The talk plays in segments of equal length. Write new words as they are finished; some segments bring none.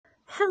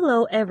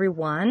Hello,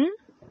 everyone.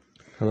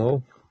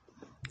 Hello.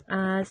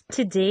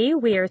 Today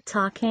we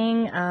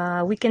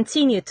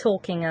continue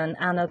talking on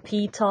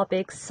NLP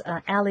topics.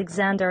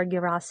 Alexander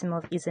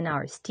Gerasimov is in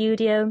our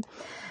studio,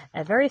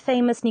 a very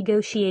famous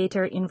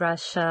negotiator in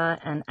Russia,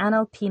 an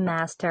NLP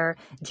master,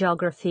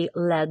 geography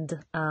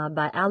led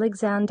by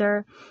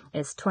Alexander,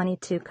 is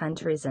 22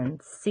 countries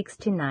and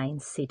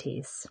 69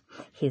 cities.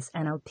 His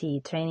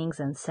NLP trainings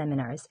and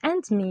seminars.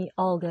 And me,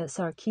 Olga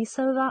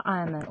Sarkisova,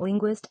 I am a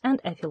linguist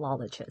and a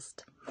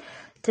philologist.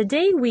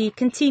 Today we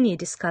continue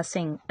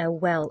discussing a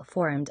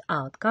well-formed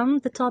outcome,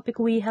 the topic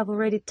we have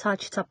already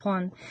touched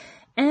upon,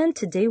 and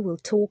today we'll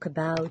talk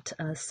about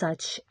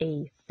such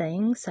a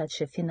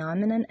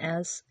phenomenon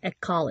as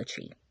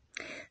ecology.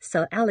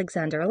 So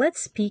Alexander,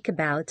 let's speak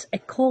about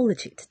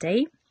ecology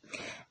today.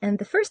 And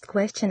the first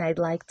question I'd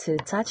like to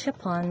touch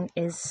upon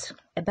is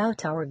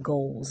about our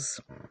goals.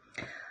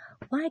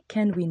 Why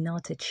can we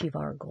not achieve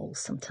our goals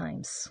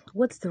sometimes?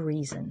 What's the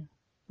reason?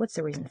 What's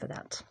the reason for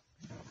that?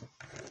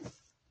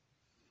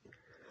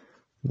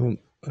 Well,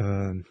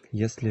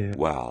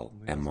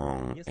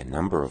 among a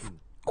number of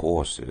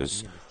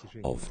causes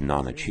of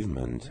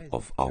non-achievement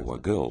of our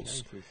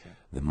goals,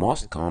 the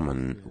most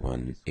common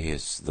one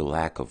is the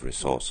lack of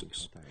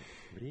resources.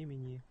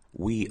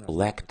 We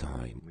lack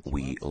time,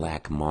 we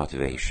lack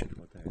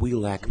motivation, we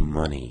lack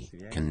money,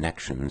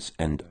 connections,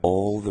 and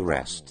all the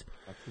rest.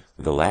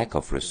 The lack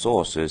of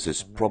resources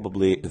is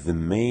probably the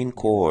main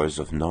cause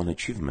of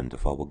non-achievement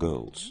of our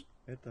goals.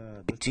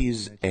 It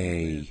is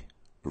a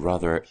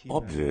rather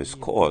obvious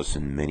cause,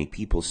 and many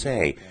people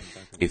say,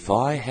 if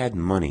I had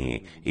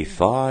money,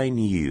 if I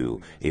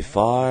knew,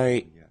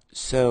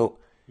 so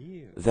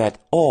that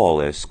all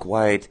is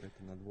quite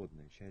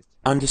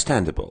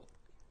understandable.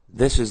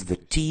 This is the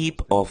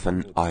tip of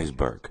an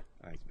iceberg.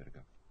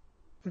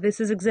 This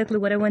is exactly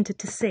what I wanted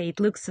to say. It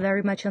looks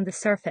very much on the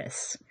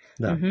surface.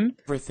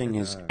 Everything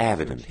is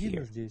evident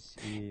here.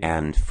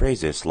 And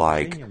phrases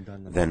like,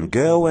 then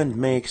go and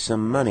make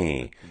some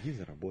money,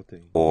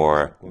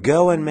 or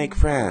go and make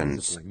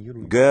friends,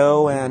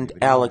 go and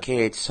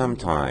allocate some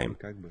time,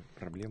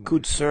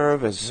 could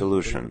serve as a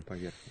solution.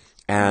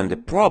 And the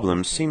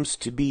problem seems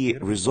to be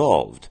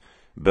resolved,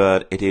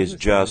 but it is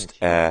just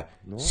a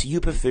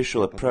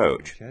superficial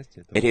approach.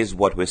 It is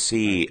what we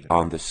see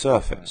on the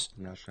surface,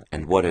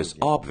 and what is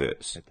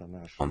obvious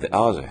on the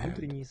other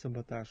hand.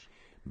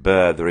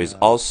 But there is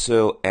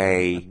also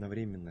a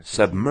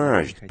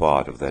submerged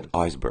part of that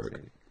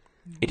iceberg.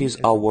 It is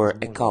our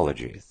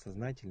ecology.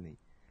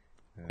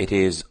 It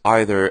is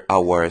either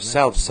our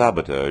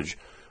self-sabotage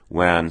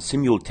when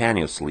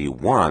simultaneously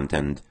want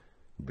and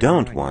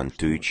don't want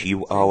to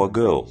achieve our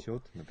goal,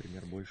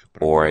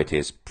 or it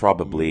is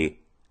probably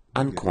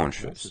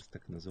unconscious.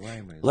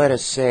 Let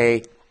us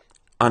say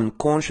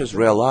unconscious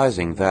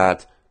realizing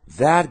that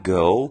that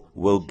goal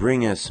will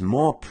bring us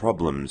more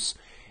problems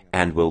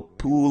and will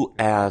pull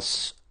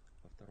us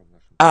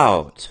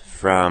out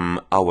from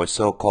our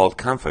so-called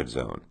comfort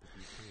zone.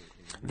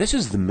 This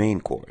is the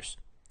main course.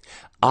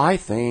 I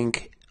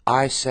think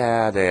I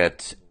said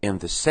it in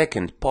the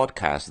second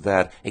podcast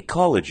that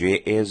ecology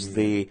is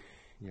the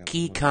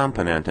key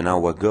component in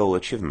our goal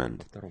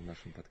achievement.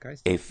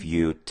 If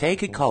you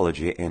take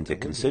ecology into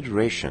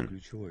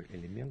consideration,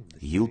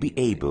 you'll be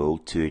able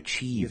to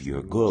achieve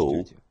your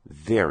goal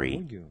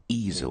very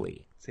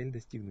easily.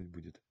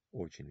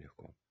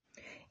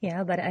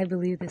 Yeah, but I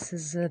believe this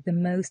is the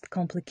most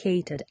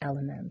complicated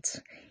element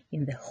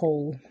in the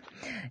whole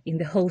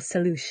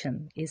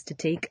solution, is to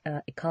take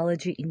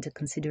ecology into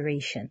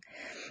consideration.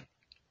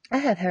 I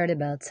have heard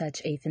about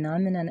such a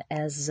phenomenon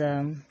as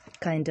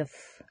kind of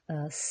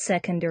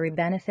secondary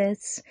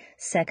benefits,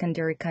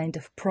 secondary kind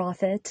of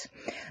profit.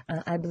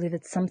 I believe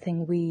it's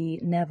something we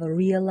never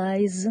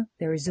realize.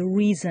 There is a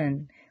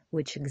reason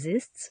which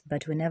exists,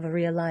 but we never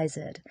realize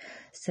it.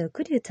 So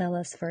could you tell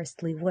us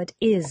firstly what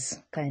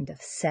is kind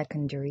of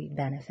secondary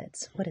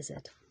benefits? What is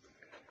it?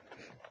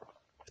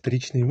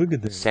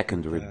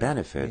 Secondary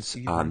benefits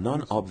are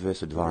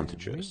non-obvious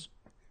advantages,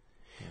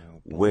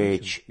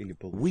 which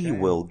we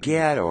will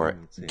get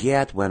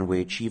when we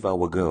achieve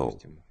our goal.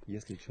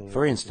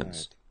 For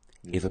instance,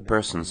 if a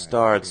person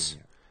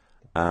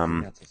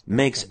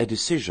makes a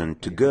decision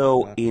to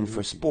go in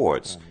for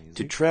sports,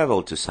 to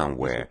travel to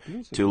somewhere,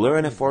 to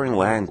learn a foreign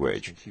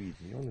language,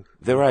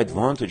 there are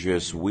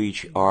advantages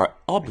which are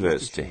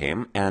obvious to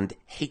him and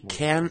he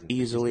can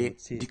easily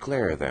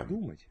declare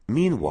them.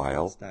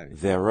 Meanwhile,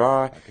 there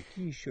are,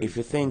 if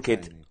you think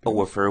it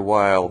over for a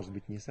while,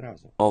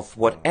 of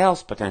what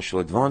else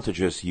potential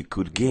advantages you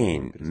could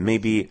gain,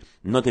 maybe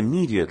not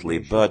immediately,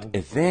 but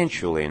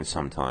eventually in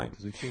some time.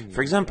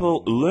 For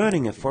example,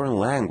 learning a foreign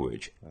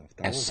language,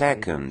 a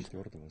second,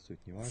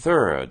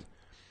 third,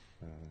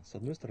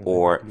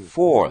 or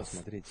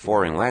fourth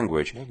foreign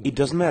language, it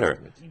doesn't matter.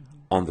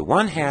 On the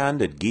one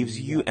hand, it gives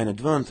you an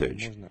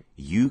advantage.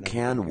 You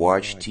can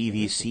watch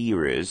TV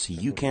series,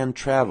 you can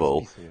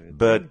travel,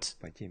 but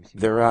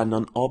there are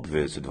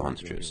non-obvious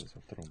advantages.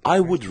 I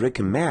would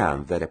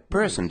recommend that a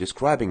person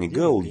describing a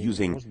goal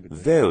using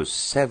those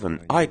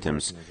 7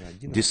 items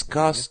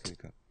discussed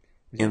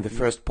in the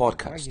first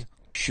podcast,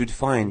 should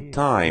find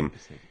time,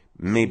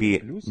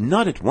 maybe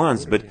not at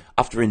once, but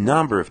after a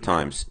number of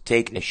times,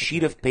 take a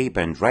sheet of paper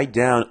and write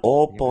down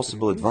all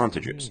possible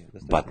advantages.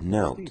 But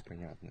note,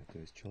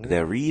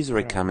 there is a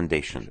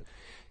recommendation.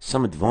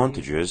 Some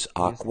advantages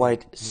are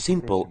quite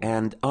simple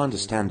and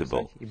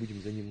understandable.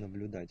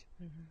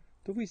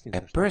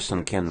 A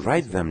person can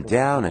write them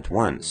down at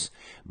once,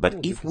 but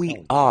if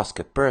we ask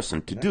a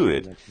person to do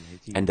it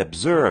and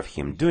observe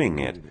him doing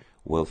it,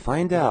 we'll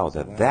find out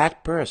that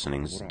that person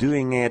is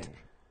doing it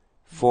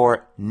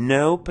for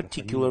no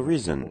particular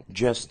reason,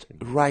 just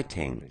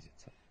writing.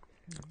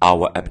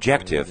 Our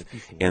objective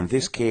in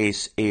this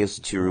case is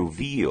to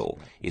reveal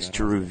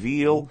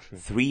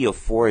 3 or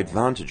 4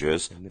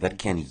 advantages that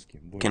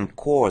can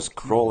cause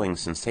crawling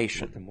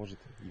sensation.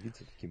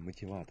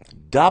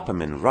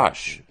 Dopamine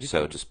rush,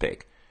 so to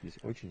speak.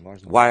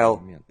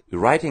 While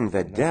writing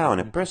that down,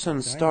 a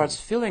person starts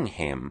feeling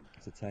him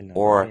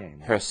or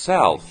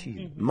herself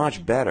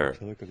much better,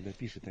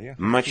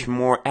 much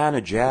more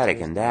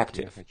energetic and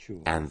active,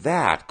 and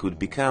that could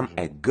become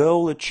a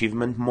goal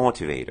achievement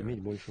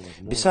motivator.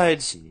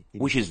 Besides,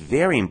 which is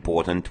very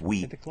important,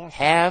 we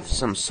have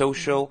some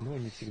socially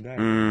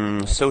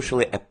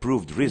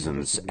approved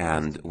reasons,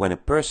 and when a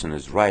person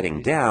is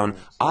writing down,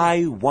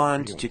 I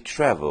want to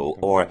travel,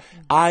 or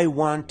I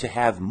want to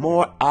have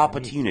more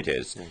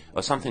opportunities,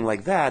 or something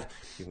like that,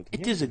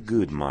 it is a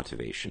good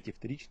motivation.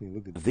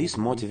 This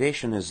motivation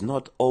is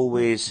not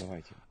always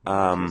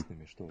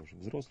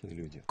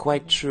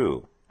quite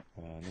true.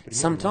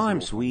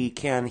 Sometimes we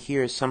can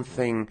hear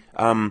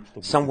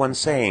someone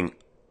saying,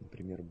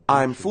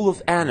 I'm full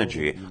of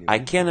energy, I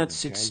cannot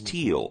sit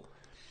still.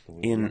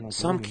 In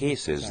some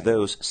cases,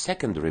 those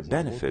secondary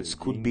benefits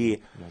could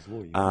be,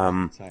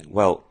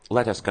 well,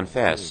 let us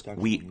confess,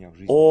 we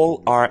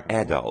all are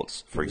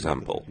adults, for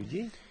example.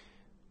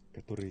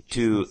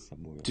 To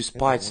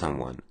spite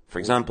someone, for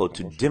example,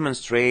 to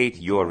demonstrate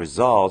your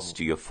results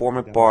to your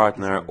former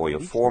partner or your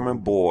former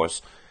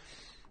boss.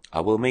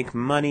 I will make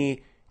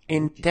money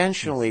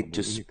intentionally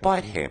to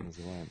spite him.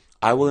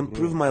 I will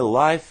improve my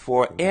life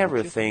for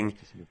everything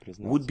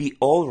would be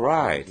all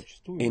right,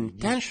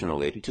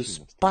 intentionally to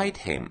spite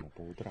him.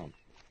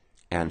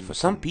 And for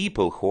some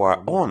people who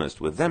are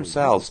honest with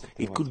themselves,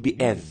 it could be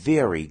a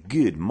very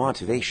good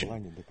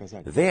motivation.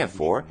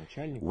 Therefore,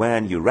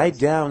 when you write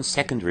down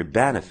secondary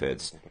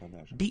benefits,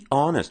 be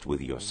honest with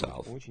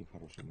yourself.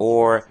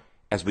 Or,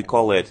 as we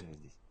call it,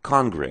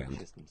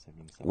 congruent.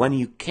 When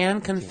you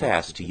can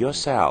confess to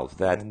yourself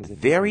that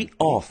very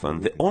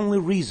often the only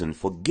reason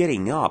for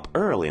getting up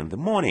early in the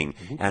morning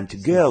and to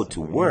go to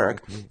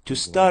work, to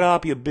start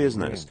up your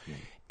business,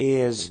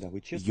 is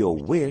your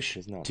wish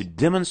to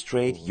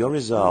demonstrate your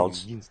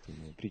results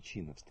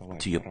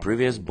to your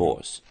previous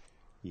boss,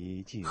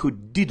 who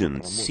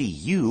didn't see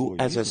you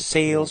as a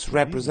sales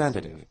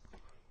representative.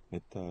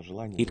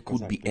 It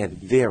could be a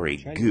very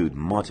good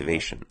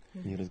motivation.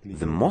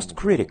 The most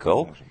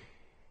critical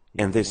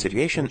in this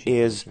situation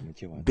is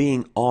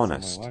being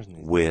honest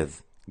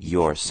with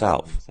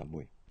yourself.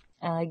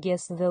 I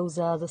guess those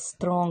are the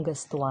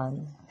strongest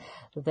one.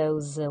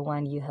 Those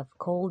one you have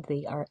called,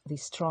 they are the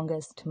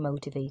strongest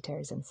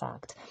motivators, in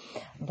fact.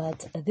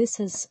 But this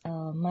is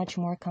much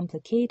more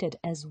complicated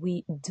as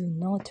we do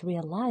not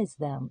realize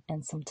them,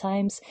 and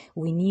sometimes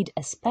we need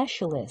a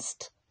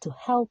specialist to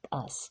help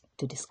us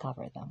to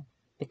discover them,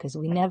 because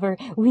we never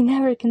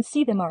can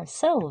see them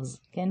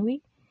ourselves, can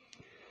we?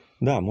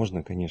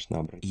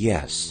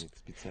 Yes,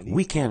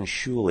 we can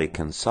surely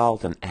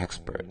consult an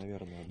expert.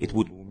 It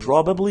would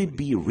probably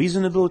be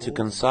reasonable to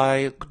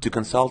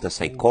consult a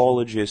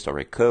psychologist or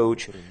a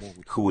coach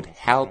who would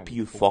help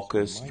you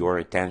focus your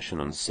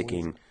attention on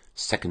seeking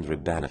secondary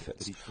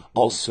benefits.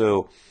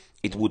 Also,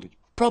 it would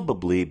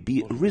probably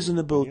be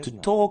reasonable to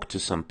talk to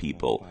some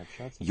people,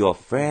 your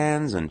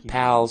friends and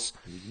pals,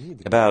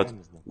 about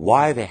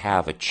why they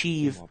have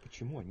achieved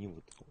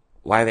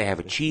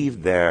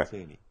their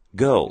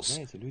goals.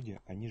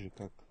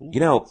 You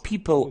know,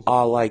 people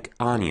are like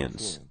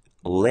onions,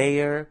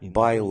 layer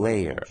by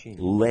layer,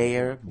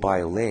 layer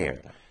by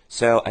layer.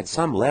 So at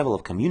some level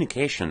of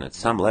communication, at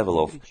some level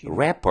of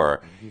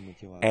rapport,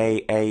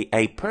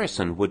 a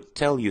person would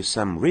tell you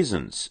some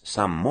reasons,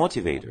 some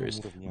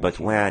motivators, but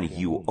when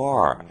you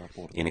are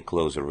in a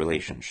closer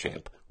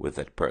relationship with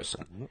that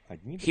person,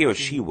 he or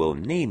she will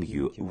name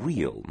you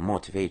real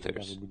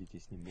motivators.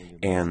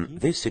 In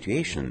this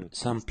situation,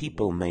 some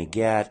people may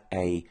get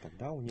a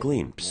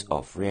glimpse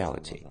of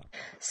reality.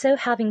 So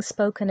having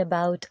spoken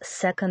about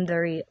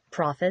secondary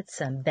profits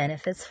and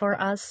benefits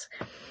for us,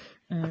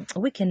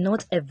 we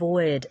cannot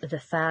avoid the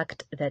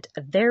fact that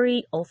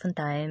very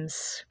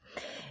oftentimes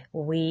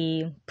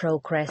we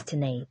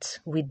procrastinate,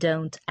 we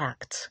don't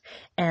act,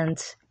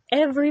 and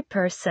every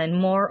person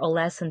more or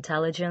less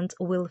intelligent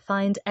will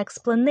find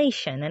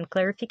explanation and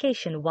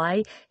clarification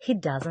why he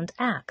doesn't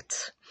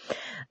act.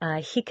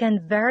 He can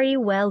very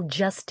well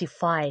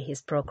justify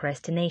his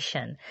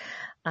procrastination.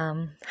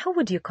 How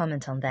would you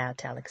comment on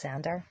that,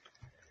 Alexander?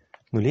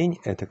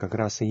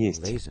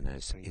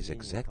 Laziness is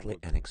exactly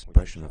an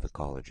expression of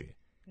ecology.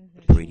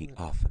 pretty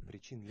often.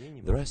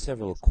 There are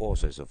several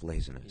causes of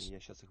laziness.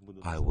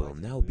 I will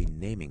now be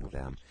naming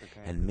them,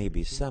 and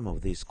maybe some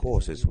of these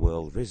causes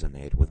will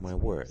resonate with my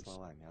words.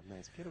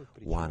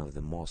 One of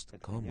the most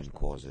common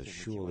causes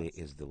surely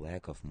is the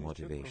lack of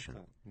motivation.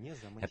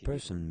 A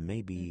person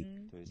may be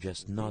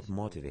just not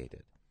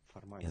motivated.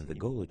 In the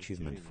goal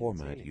achievement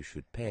format, you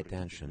should pay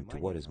attention to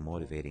what is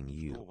motivating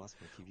you,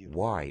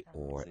 why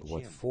or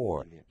what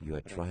for you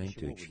are trying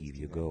to achieve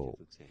your goal.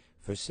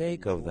 For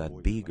sake of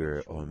that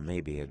bigger or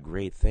maybe a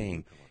great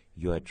thing,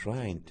 you are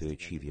trying to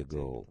achieve your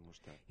goal.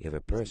 If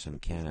a person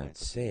cannot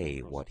say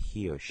what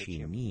he or she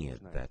needs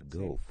that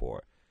goal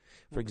for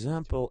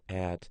example,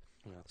 at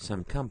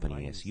some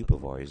company, a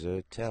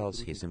supervisor tells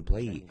his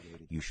employee,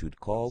 you should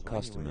call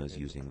customers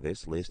using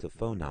this list of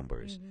phone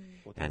numbers,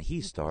 and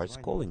he starts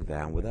calling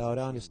them without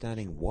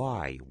understanding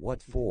why,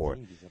 what for,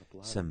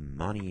 some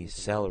money,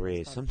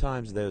 salary,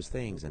 sometimes those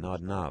things are not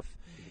enough.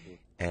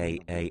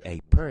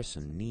 A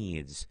person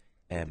needs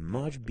a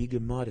much bigger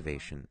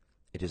motivation.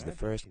 It is the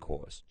first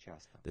cause.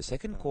 The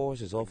second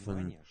cause is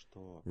often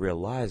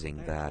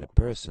realizing that a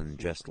person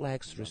just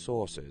lacks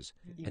resources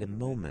at a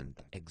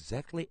moment,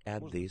 exactly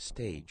at this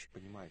stage.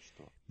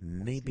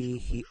 Maybe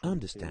he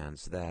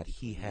understands that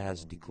he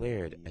has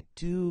declared a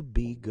too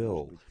big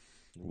goal,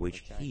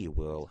 which he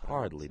will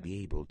hardly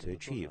be able to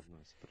achieve.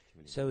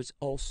 So it's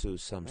also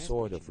some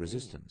sort of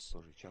resistance.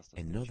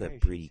 Another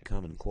pretty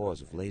common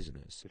cause of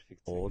laziness,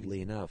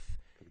 oddly enough,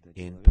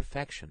 in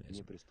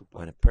perfectionism,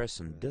 when a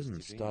person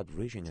doesn't start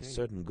reaching a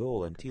certain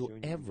goal until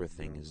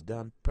everything is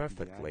done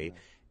perfectly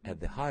at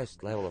the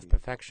highest level of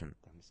perfection.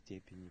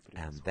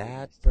 And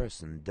that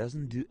person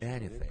doesn't do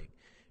anything,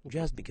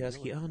 just because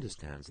he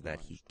understands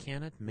that he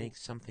cannot make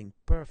something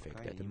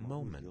perfect at the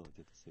moment.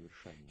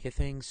 He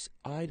thinks,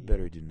 I'd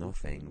better do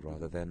nothing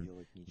rather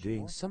than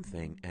doing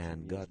something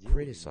and got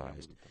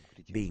criticized,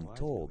 being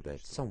told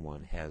that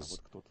someone has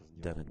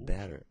done it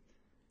better.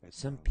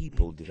 Some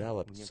people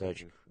developed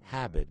such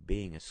habit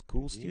being a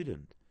school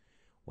student.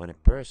 When a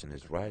person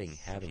is writing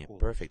having a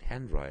perfect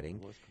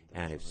handwriting,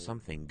 and if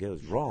something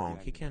goes wrong,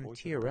 he can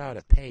tear out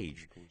a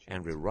page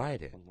and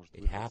rewrite it.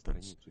 It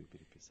happens.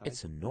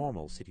 It's a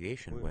normal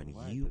situation when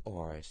you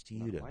are a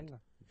student.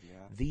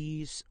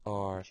 These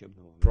are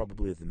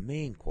probably the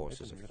main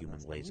causes of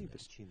human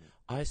laziness.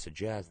 I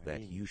suggest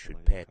that you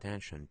should pay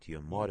attention to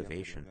your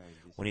motivation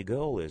when your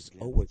goal is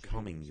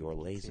overcoming your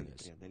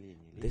laziness.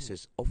 This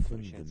is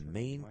often the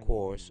main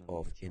cause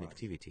of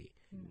inactivity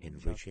in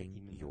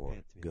reaching your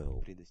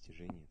goal.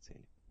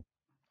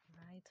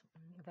 Right,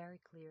 very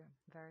clear,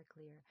 very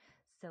clear.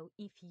 So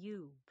if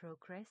you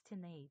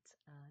procrastinate,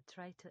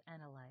 try to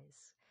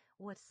analyze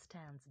what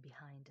stands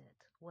behind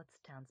it. What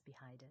stands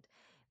behind it?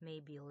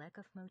 Maybe lack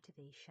of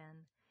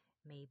motivation,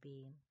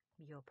 maybe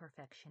your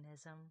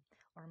perfectionism,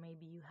 or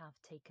maybe you have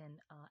taken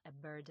a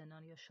burden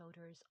on your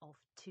shoulders of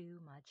too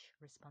much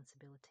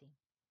responsibility.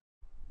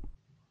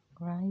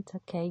 Right,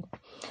 okay.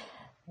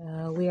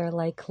 We are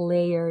like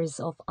layers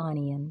of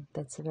onion.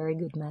 That's a very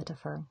good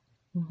metaphor.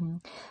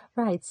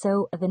 Right,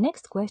 so the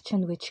next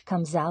question which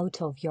comes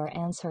out of your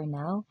answer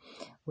now,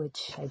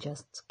 which I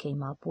just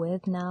came up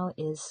with now,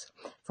 is,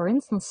 for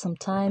instance,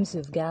 sometimes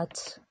we've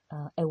got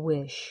a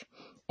wish,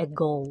 a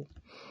goal,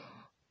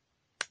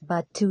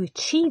 but to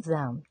achieve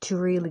them, to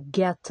really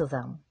get to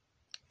them,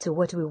 to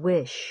what we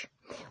wish,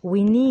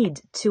 we need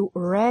to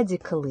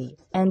radically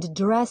and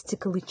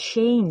drastically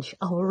change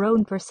our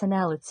own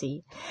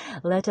personality.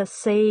 Let us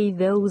say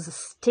those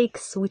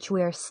sticks which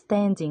we are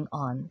standing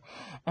on,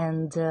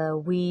 and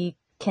we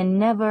can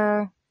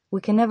never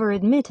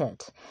admit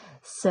it.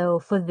 So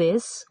for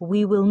this,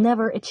 we will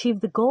never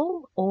achieve the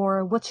goal,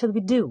 or what shall we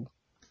do?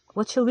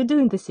 What shall we do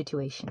in this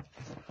situation?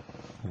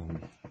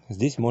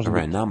 There are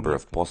a number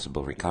of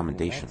possible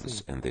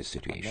recommendations in this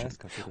situation.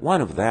 One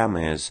of them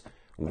is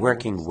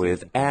working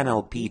with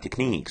NLP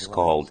techniques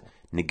called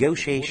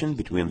negotiation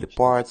between the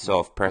parts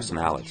of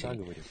personality,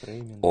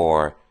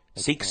 or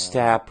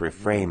six-step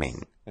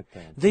reframing.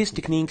 These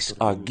techniques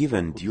are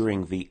given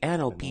during the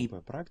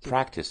NLP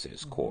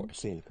practices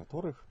course.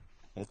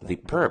 The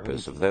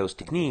purpose of those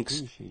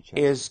techniques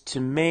is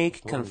to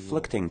make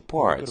conflicting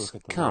parts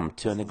come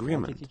to an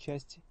agreement.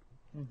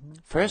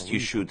 First, you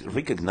should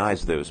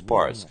recognize those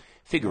parts,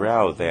 figure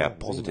out their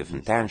positive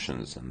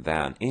intentions, and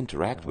then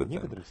interact with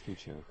them.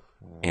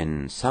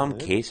 In some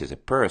cases, a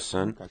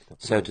person,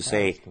 so to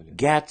say,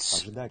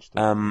 gets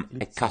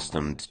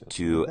accustomed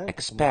to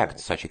expect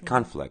such a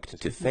conflict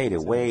to fade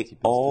away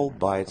all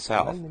by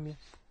itself.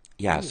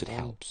 Yes, it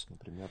helps.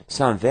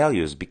 Some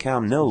values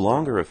become no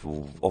longer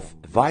of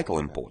vital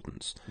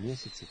importance.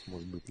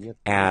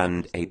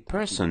 And a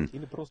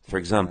person, for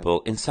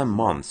example, in some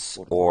months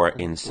or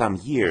in some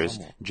years,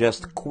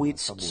 just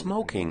quits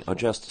smoking or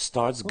just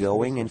starts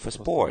going in for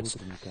sports.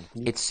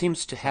 It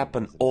seems to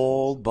happen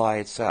all by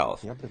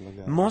itself.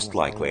 Most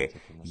likely,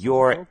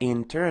 your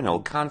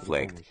internal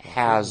conflict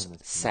has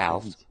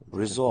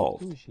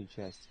self-resolved.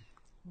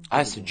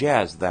 I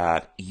suggest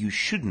that you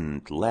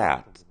shouldn't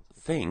let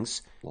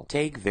things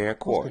take their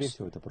course,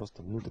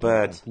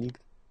 but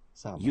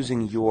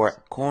using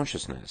your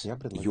consciousness,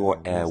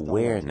 your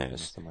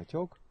awareness.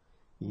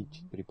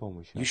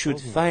 You should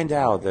find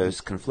out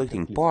those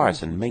conflicting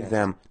parts and make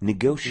them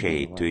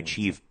negotiate to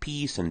achieve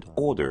peace and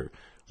order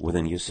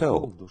within your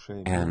soul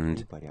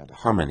and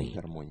harmony.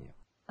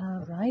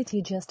 Right,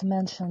 you just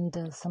mentioned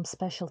some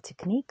special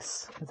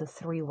techniques, the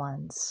 3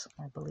 ones,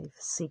 I believe,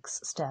 6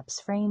 steps,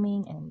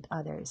 framing and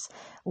others.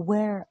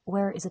 Where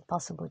is it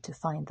possible to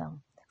find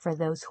them? For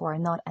those who are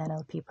not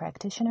NLP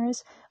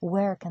practitioners,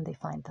 where can they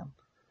find them?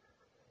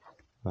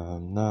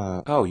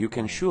 Oh, you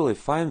can surely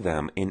find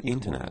them in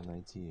internet.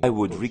 I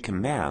would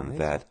recommend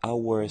that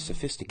our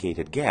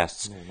sophisticated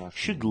guests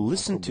should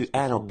listen to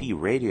NLP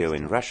radio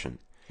in Russian.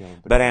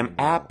 But I'm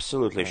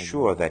absolutely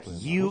sure that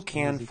you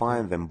can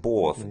find them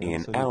both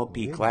in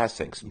NLP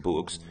Classics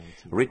books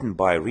written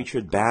by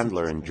Richard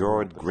Bandler and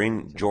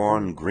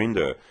John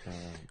Grinder,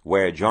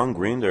 where John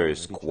Grinder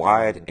is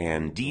quite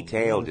in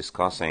detail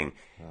discussing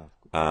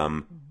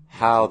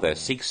how the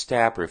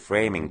 6-step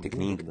reframing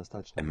technique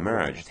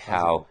emerged,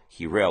 how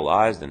he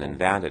realized and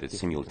invented it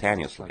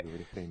simultaneously,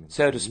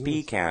 so to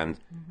speak, and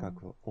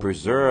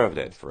preserved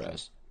it for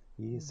us.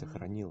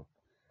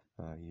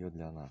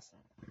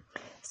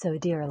 So,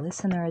 dear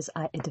listeners,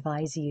 I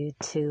advise you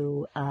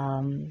to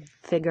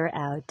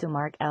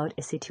mark out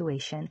a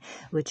situation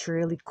which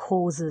really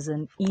causes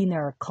an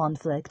inner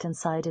conflict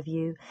inside of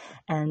you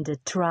and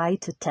try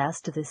to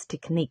test this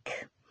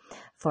technique.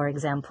 For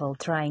example,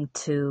 trying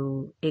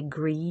to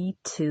agree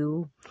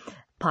to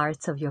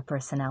parts of your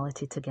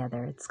personality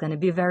together. It's going to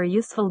be very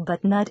useful,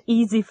 but not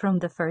easy from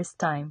the first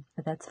time.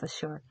 That's for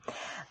sure.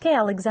 Okay,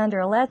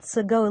 Alexander, let's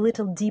go a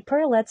little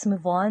deeper. Let's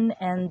move on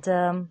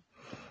and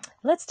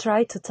let's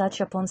try to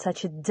touch upon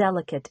such a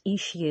delicate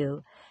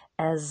issue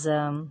as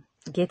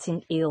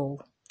getting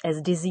ill,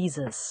 as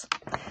diseases.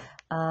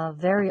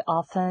 Very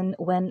often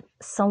when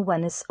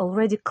someone is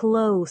already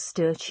close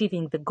to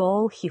achieving the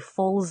goal, he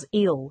falls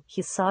ill.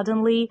 He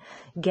suddenly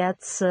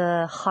gets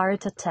a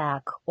heart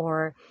attack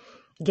or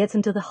gets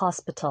into the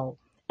hospital.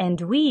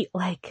 And we,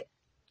 like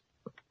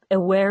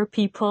aware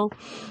people,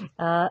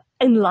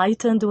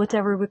 enlightened,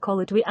 whatever we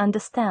call it, we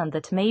understand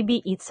that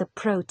maybe it's a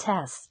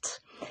protest.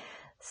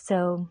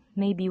 So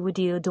maybe would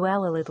you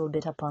dwell a little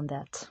bit upon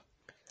that?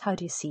 How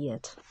do you see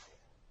it?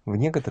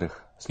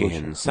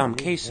 In some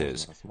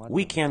cases,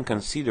 we can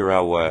consider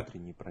our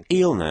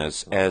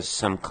illness as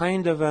some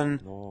kind of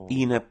an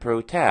inner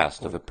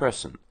protest of a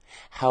person.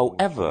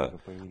 However,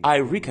 I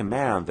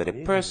recommend that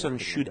a person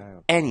should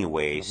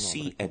anyway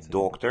see a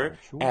doctor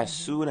as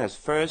soon as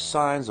first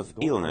signs of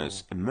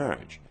illness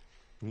emerge.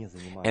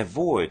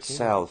 Avoid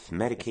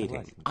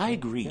self-medicating. I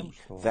agree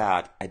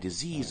that a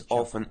disease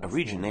often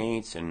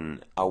originates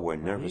in our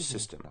nervous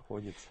system.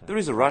 There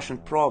is a Russian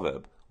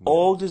proverb,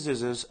 all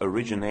diseases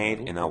originate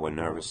in our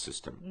nervous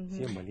system.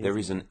 There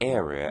is an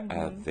area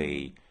at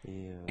the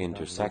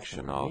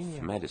intersection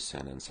of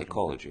medicine and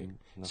psychology,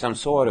 some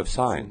sort of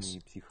science.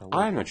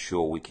 I'm not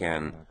sure we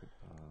can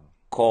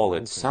call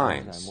it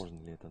science,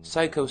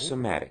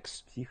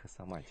 psychosomatics,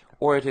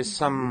 or it is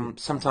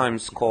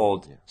sometimes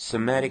called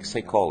somatic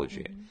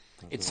psychology.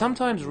 It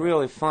sometimes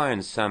really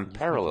finds some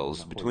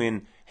parallels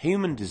between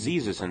human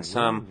diseases and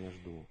some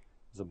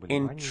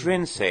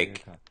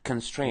intrinsic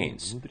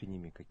constraints.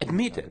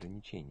 Admit it.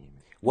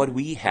 What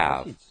we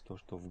have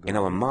in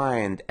our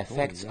mind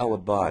affects our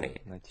body,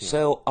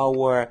 so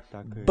our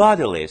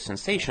bodily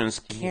sensations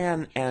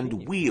can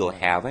and will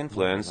have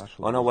influence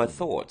on our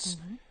thoughts,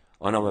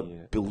 on our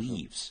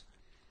beliefs.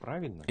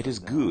 It is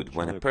good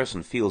when a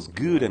person feels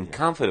good and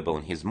comfortable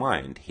in his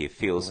mind. He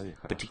feels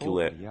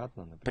particularly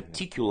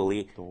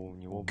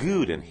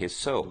good in his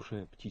soul.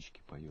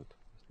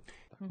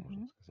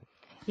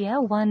 Yeah,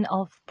 one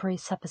of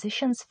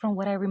presuppositions from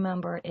what I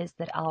remember is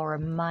that our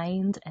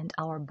mind and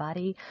our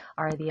body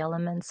are the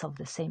elements of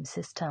the same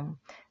system.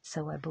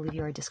 So I believe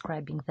you're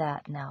describing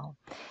that now.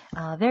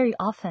 Very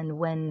often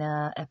when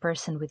a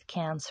person with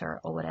cancer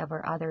or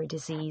whatever other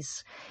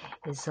disease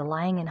is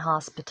lying in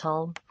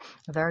hospital,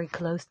 very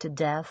close to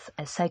death,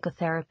 a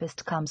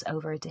psychotherapist comes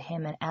over to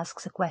him and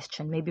asks a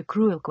question, maybe a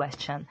cruel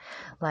question,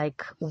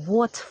 like,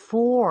 what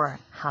for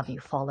have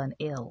you fallen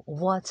ill?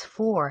 What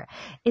for?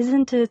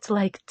 Isn't it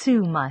like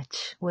too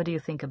much? What do you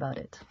think about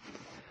it?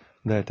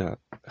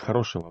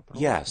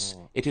 Yes,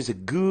 it is a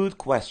good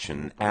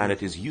question and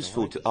it is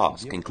useful to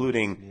ask,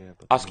 including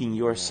asking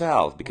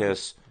yourself,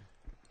 because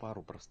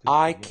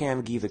I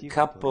can give a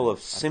couple of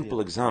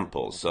simple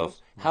examples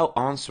of how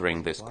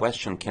answering this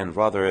question can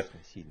rather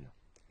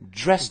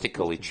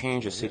drastically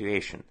change a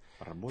situation.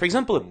 For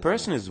example, a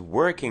person is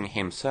working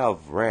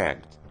himself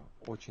ragged.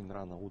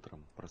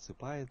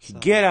 He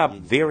gets up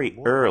very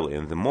early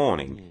in the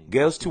morning,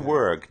 goes to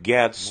work,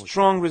 gets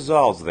strong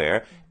results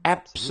there,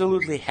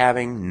 absolutely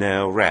having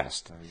no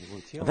rest.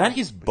 Then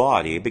his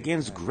body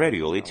begins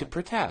gradually to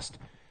protest.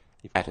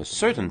 At a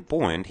certain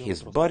point,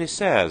 his body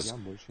says,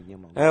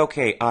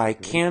 "Okay, I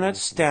cannot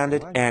stand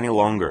it any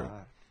longer."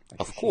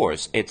 Of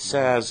course, it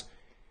says,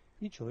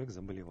 it's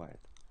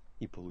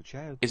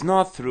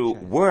not through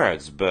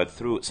words, but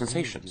through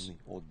sensations.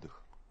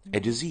 a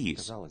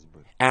disease,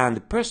 and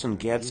the person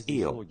gets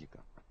ill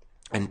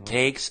and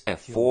takes a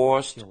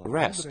forced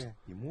rest.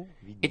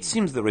 It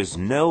seems there is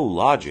no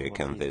logic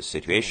in this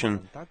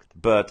situation,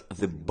 but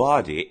the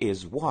body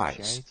is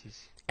wise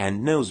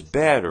and knows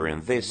better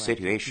in this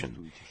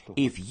situation.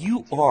 If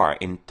you are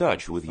in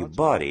touch with your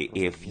body,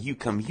 if you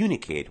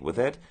communicate with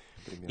it,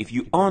 if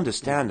you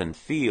understand and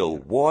feel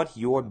what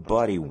your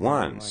body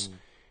wants,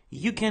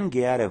 you can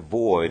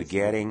avoid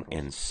getting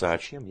in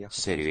such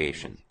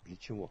situation.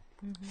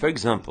 For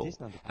example,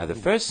 at the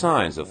first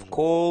signs of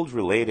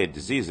cold-related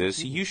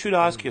diseases, you should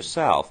ask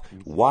yourself,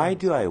 why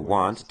do I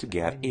want to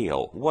get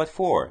ill? What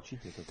for?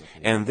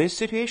 In this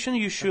situation,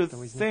 you should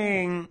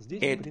think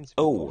it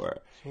over,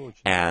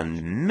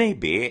 and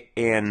maybe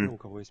in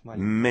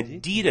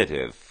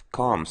meditative,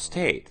 calm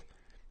state,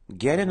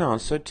 get an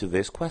answer to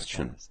this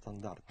question.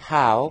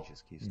 How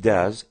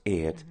does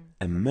it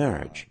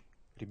emerge?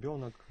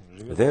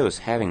 Those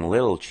having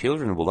little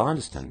children will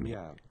understand me.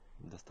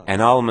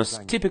 An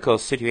almost typical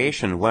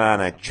situation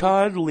when a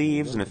child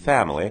lives in a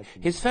family,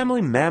 his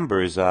family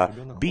members are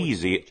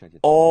busy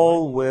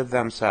all with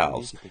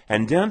themselves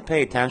and don't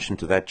pay attention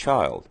to that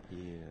child.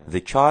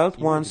 The child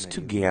wants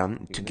to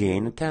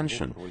gain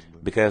attention,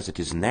 because it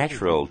is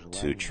natural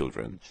to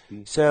children.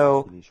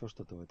 So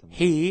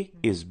he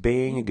is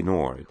being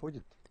ignored.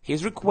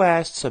 His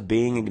requests are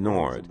being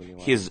ignored.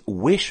 His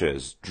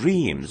wishes,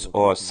 dreams,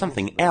 or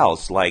something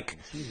else like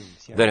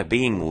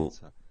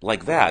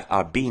that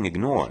are being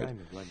ignored.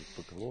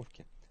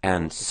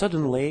 And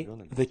suddenly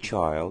the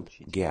child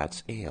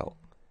gets ill.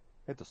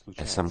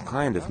 Some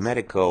kind of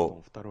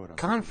medical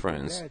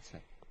conference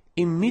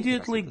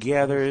immediately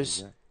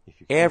gathers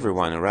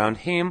everyone around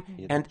him,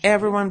 and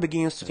everyone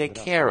begins to take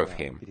care of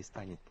him.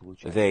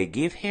 They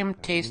give him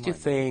tasty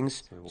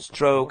things,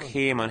 stroke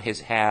him on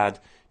his head,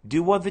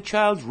 do what the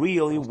child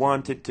really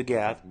wanted to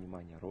get.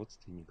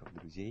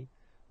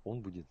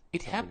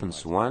 It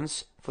happens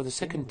once. For the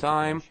second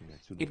time,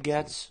 it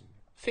gets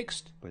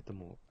fixed.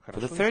 For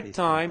the third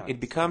time, it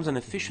becomes an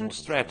efficient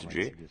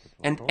strategy,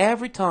 and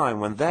every time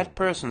when that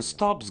person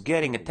stops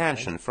getting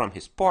attention from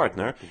his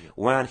partner,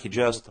 when he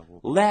just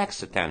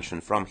lacks attention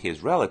from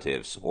his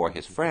relatives or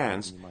his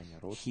friends,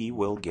 he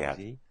will get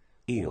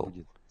ill,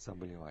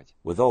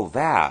 with all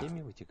that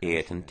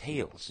it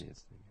entails.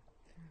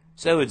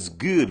 So it's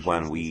good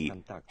when we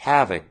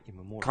have a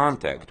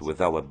contact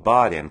with our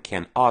body and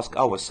can ask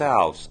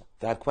ourselves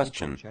that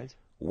question,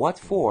 what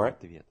for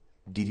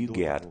did you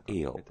get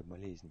ill?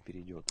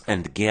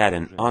 And get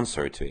an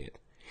answer to it.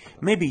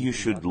 Maybe you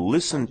should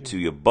listen to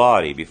your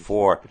body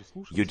before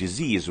your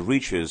disease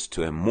reaches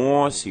to a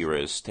more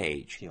serious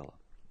stage.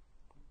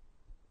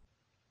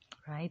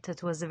 Right,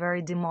 it was a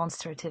very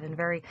demonstrative and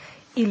very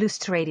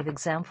illustrative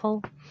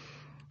example.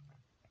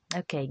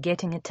 Okay,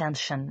 getting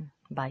attention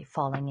by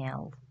falling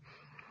ill.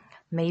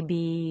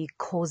 Maybe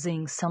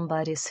causing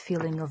somebody's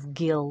feeling of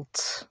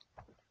guilt,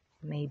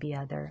 maybe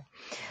other.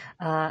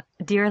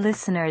 Dear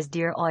listeners,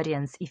 dear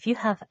audience, if you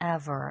have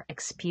ever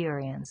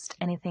experienced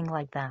anything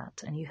like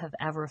that, and you have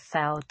ever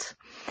felt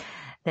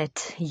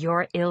that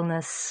your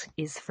illness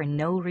is for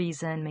no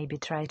reason, maybe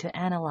try to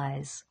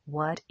analyze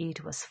what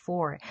it was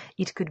for.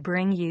 It could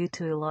bring you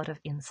to a lot of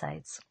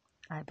insights,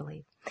 I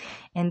believe.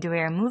 And we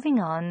are moving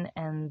on,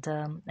 and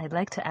I'd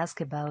like to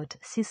ask about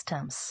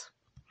systems.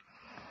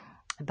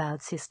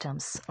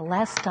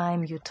 Last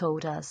time you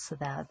told us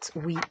that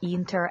we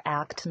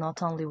interact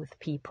not only with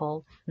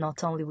people,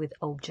 not only with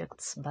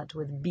objects, but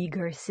with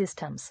bigger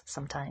systems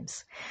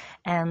sometimes.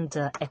 And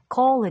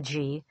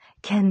ecology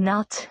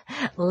cannot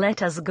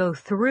let us go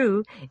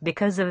through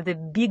because of the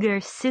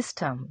bigger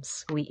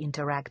systems we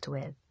interact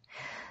with.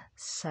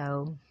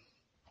 So,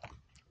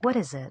 what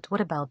is it?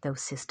 What about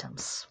those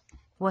systems?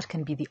 What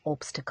can be the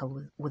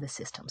obstacle with the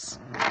systems?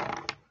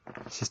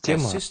 A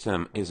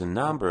system is a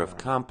number of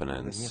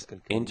components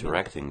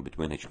interacting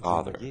between each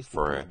other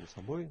for a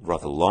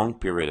rather long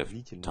period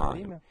of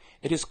time.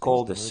 It is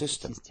called a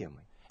system.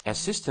 A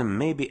system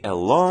may be a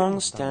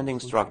long-standing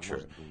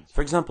structure,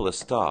 for example, a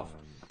staff.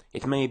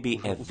 It may be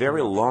a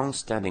very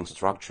long-standing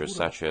structure,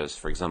 such as,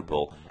 for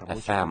example, a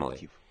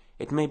family.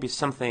 It may be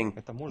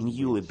something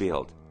newly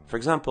built. For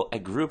example, a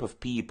group of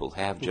people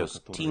have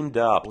just teamed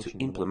up to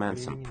implement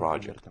some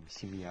project.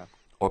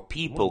 Or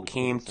people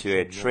came to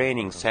a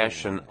training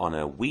session on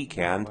a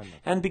weekend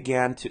and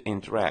began to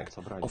interact.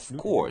 Of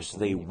course,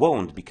 they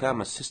won't become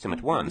a system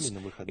at once.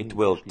 It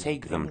will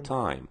take them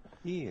time.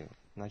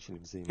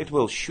 It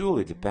will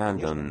surely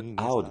depend on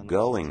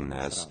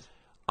outgoingness,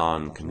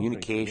 on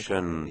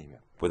communication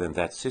within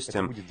that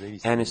system,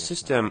 and a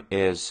system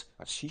is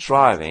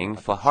striving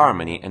for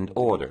harmony and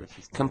order,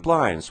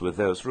 compliance with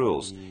those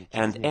rules,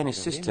 and any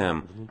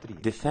system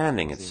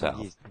defending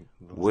itself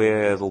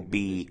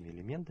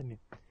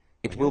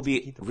it will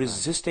be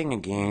resisting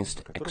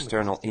against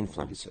external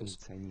influences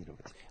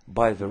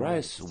by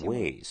various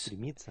ways.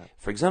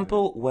 For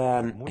example,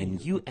 when a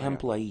new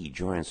employee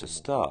joins a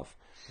staff,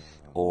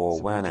 or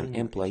when an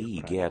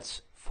employee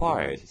gets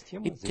fired,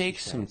 it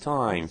takes some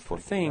time for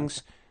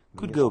things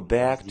could go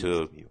back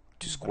to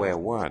square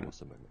one.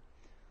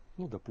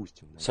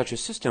 Such a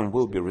system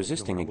will be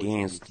resisting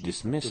against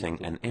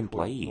dismissing an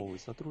employee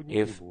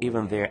if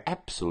even they're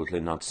absolutely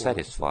not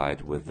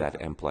satisfied with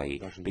that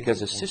employee, because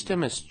the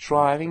system is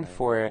striving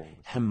for a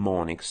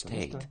harmonic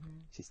state.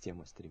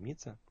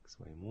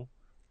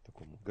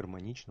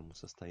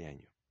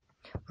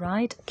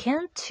 Right?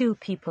 Can two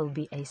people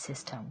be a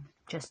system?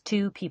 Just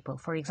two people,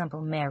 for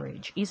example,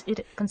 marriage. Is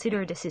it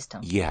considered a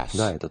system? Yes,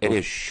 it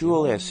is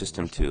surely a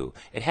system too.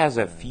 It has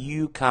a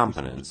few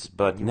components,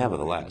 but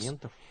nevertheless.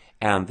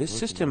 And this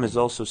system is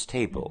also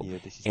stable,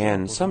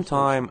 and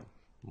sometime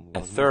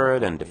a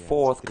third and a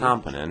fourth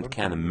component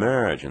can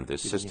emerge in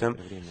this system,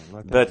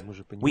 but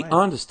we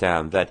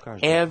understand that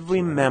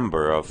every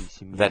member of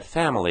that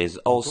family is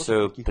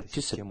also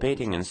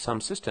participating in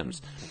some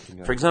systems.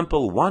 For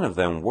example, one of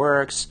them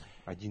works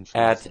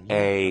at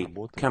a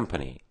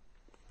company.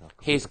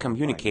 He is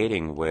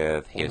communicating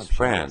with his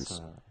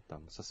friends.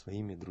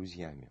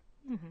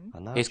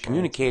 He's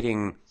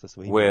communicating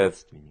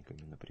with,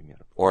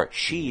 or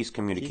she is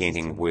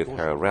communicating with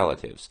her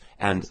relatives.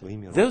 And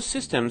those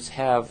systems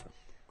have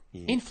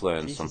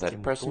influence on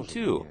that person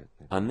too,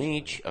 on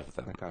each of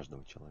them.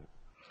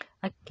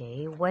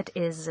 Okay, what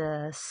is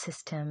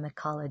system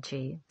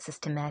ecology,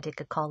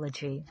 systematic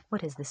ecology?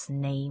 What is this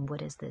name?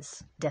 What is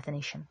this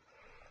definition?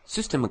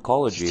 System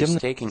ecology is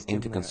taking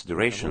into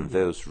consideration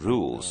those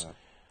rules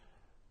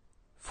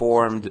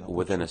formed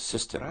within a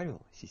system.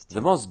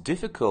 The most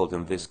difficult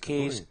in this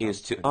case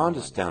is to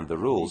understand the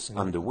rules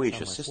under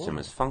which a system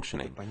is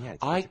functioning.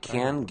 I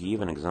can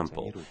give an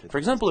example. For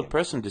example, a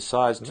person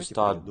decides to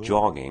start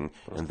jogging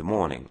in the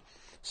morning,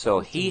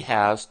 so he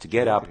has to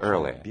get up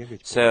earlier.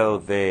 So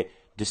the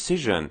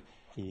decision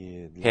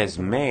he has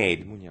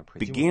made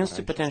begins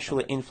to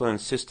potentially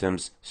influence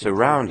systems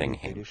surrounding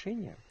him.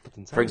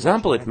 For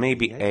example, it may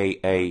be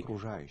a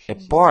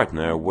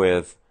partner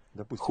with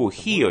who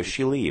he or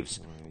she lives,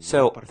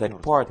 so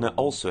that partner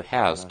also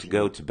has to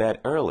go to bed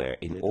earlier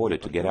in order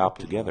to get up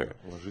together.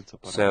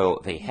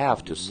 So they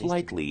have to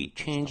slightly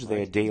change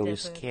their daily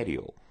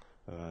schedule.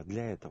 A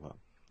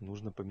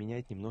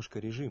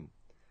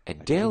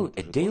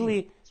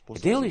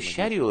daily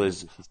schedule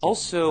is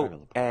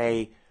also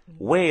a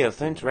way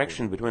of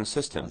interaction between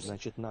systems,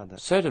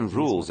 certain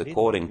rules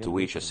according to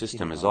which a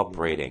system is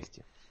operating.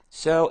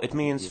 So it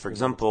means, for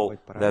example,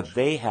 that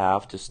they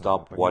have to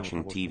stop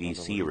watching TV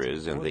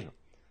series in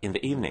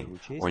the evening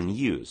or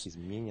news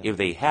if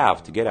they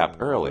have to get up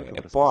earlier,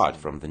 apart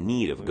from the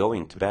need of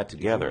going to bed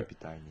together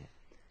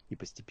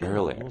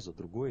earlier.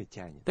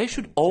 They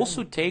should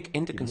also take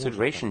into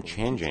consideration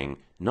changing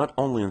not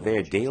only in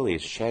their daily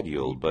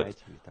schedule but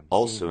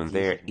also in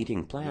their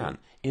eating plan.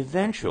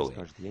 Eventually,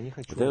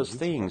 those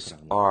things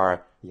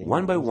are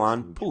one by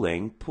one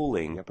pulling,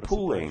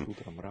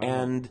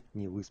 and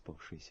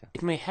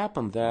it may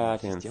happen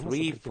that in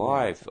 3,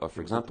 5, or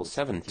for example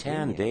 7,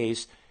 10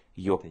 days,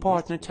 your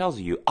partner tells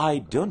you, I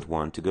don't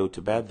want to go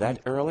to bed that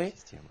early,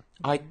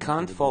 I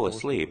can't fall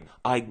asleep,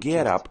 I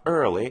get up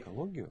early,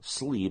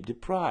 sleep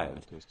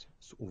deprived.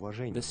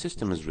 The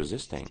system is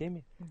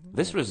resisting.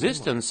 This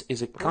resistance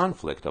is a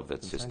conflict of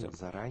that system.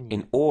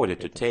 In order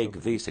to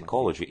take this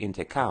ecology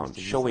into account,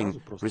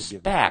 showing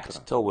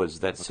respect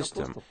towards that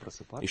system,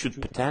 you should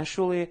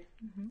potentially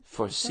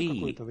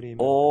foresee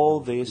all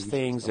these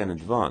things in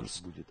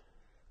advance.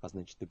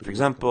 For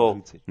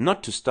example,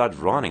 not to start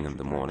running in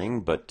the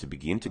morning, but to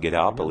begin to get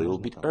up a little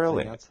bit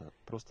earlier.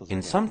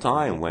 In some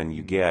time, when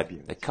you get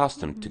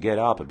accustomed to get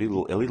up a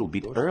little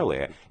bit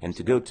earlier and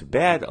to go to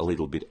bed a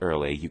little bit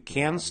earlier, you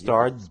can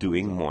start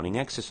doing morning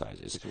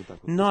exercises,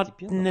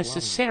 not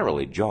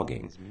necessarily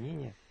jogging,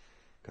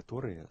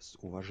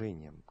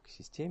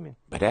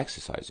 but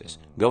exercises.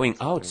 Going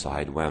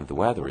outside when the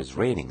weather is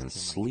raining and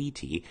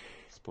sleety,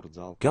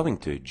 going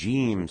to a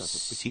gym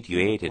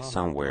situated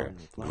somewhere,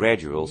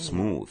 gradual,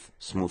 smooth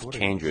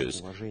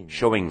changes,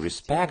 showing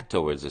respect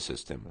towards the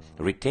system,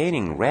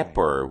 retaining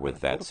rapport with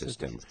that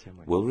system,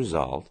 will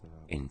result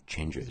in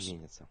changes.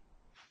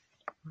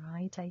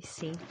 Right, I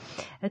see.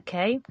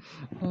 Okay,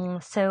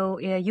 so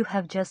you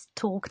have just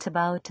talked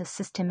about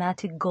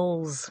systematic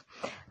goals.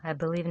 I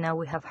believe now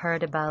we have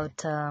heard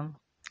about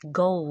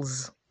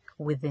goals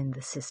within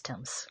the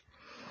systems.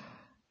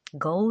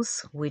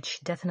 Goals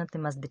which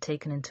definitely must be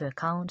taken into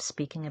account,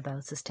 speaking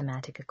about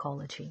systematic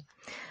ecology.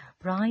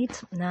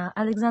 Right. Now,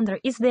 Alexander,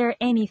 is there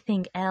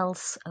anything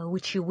else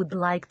which you would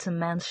like to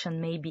mention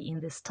maybe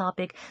in this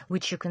topic,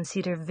 which you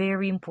consider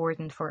very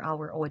important for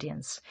our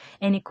audience?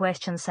 Any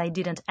questions I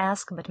didn't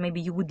ask, but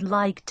maybe you would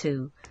like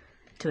to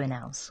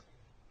announce?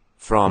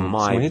 From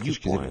my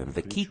viewpoint,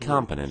 the key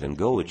component in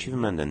goal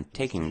achievement and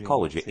taking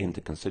ecology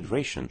into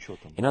consideration,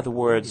 in other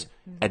words,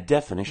 a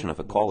definition of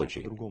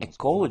ecology.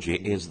 Ecology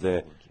is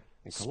the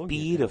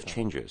speed of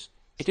changes.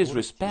 It is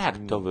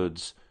respect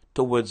towards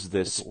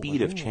the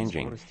speed of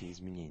changing.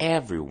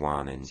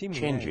 Everyone is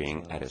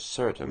changing at a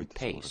certain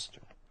pace.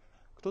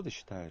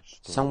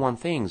 Someone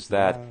thinks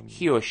that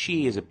he or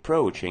she is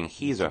approaching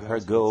his or her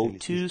goal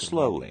too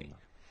slowly.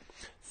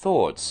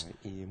 Thoughts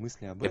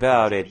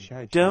about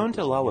it don't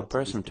allow a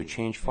person to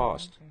change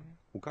fast.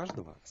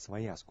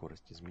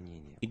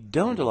 It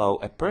don't allow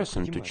a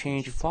person to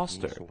change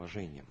faster.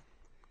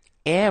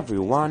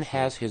 Everyone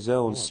has his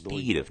own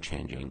speed of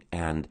changing,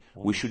 and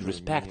we should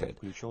respect it.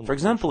 For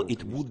example,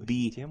 it would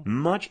be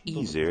much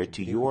easier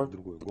to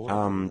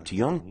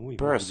young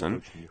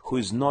person who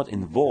is not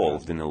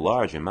involved in a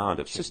large amount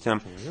of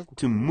system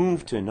to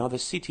move to another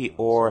city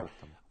or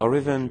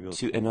even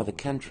to another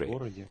country.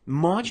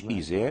 Much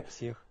easier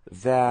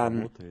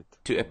than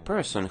to a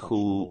person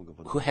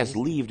who has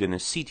lived in a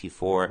city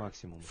for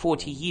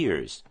 40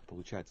 years,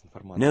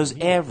 knows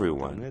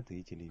everyone,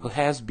 who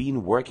has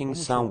been working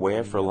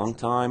somewhere for a long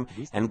time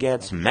and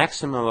gets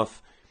maximum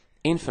of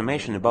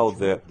information about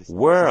the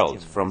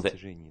world from the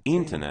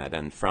internet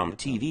and from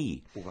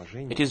TV.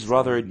 It is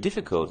rather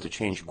difficult to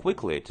change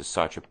quickly to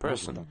such a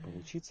person.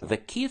 The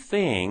key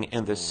thing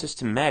in the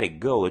systematic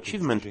goal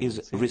achievement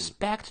is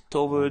respect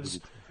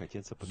towards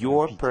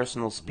your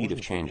personal speed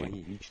of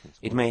changing.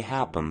 It may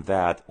happen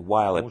that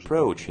while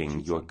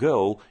approaching your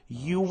goal,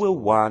 you will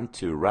want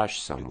to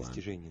rush someone.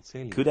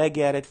 Could I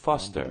get it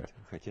faster?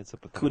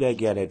 Could I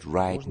get it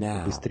right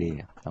now?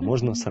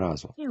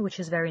 Yeah, which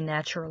is very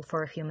natural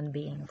for a human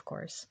being, of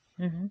course.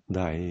 And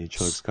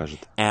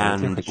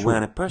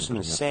when a person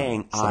is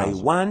saying, I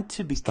want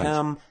to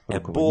become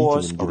a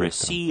boss or a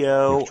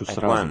CEO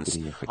at once,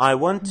 I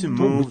want to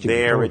move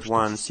there at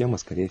once,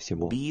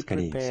 be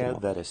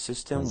prepared that a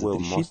system will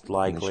most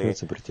likely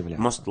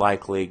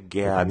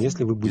get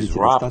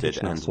disrupted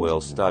and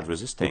will start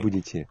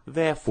resisting.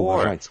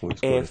 Therefore,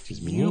 if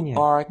you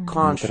are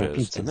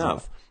conscious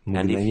enough,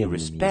 and if you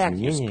respect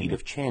your speed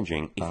of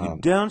changing, if you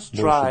don't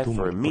strive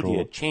for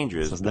immediate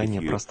changes, but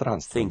if you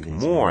think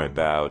more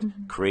about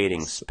creating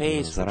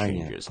space for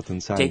changes,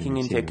 taking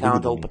into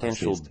account all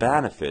potential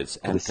benefits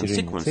and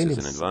consequences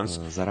in advance,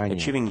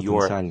 achieving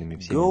your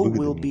goal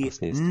will be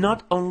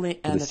not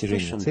only an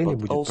efficient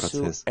but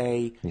also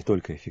a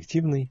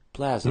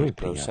pleasant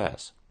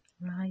process.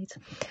 Right.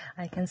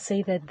 I can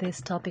say that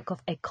this topic of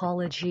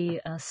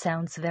ecology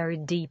sounds very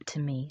deep to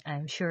me.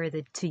 I'm sure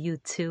that to you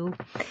too.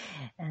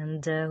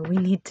 And we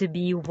need to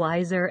be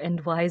wiser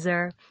and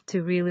wiser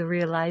to really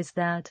realize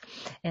that.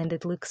 And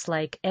it looks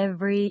like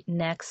every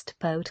next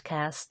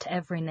podcast,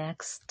 every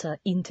next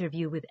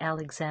interview with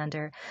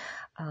Alexander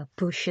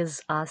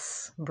pushes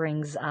us,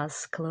 brings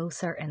us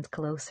closer and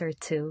closer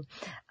to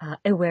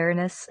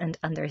awareness and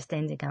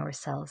understanding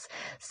ourselves.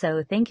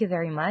 So thank you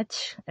very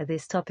much.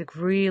 This topic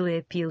really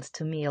appealed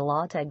to me a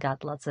lot. I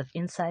got lots of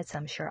insights.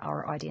 I'm sure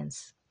our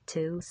audience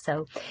too.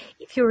 So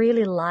if you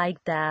really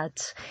like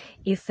that,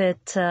 if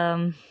it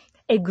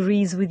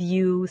agrees with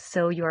you,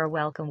 so you are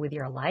welcome with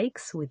your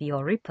likes, with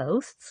your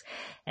reposts.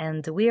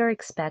 And we are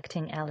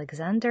expecting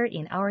Alexander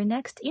in our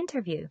next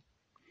interview.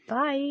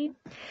 Bye.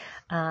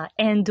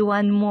 And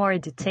one more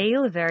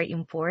detail, very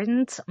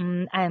important.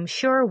 I am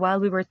sure while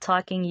we were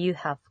talking, you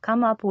have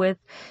come up with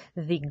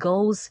the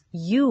goals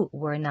you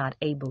were not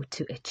able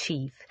to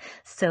achieve.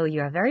 So you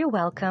are very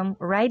welcome.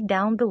 Write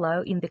down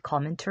below in the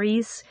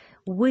commentaries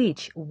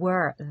which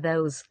were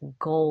those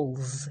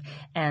goals.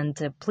 And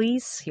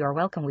please, you are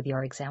welcome with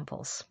your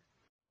examples.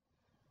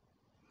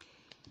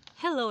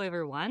 Hello,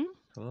 everyone.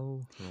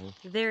 Hello.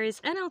 There is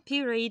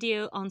NLP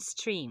Radio on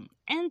stream.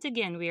 And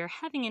again, we are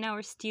having in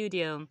our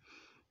studio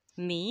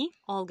me,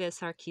 Olga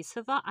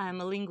Sarkisova, I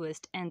am a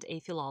linguist and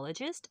a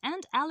philologist,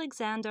 and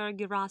Alexander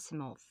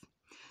Gerasimov.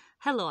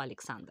 Hello,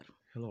 Alexander.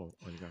 Hello,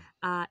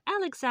 Olga.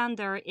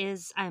 Alexander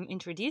is, I'm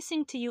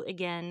introducing to you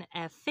again,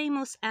 a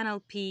famous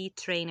NLP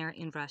trainer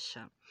in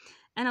Russia,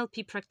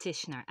 NLP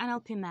practitioner,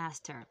 NLP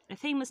master, a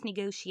famous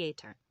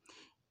negotiator.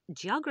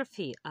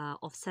 Geography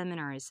of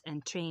seminars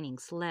and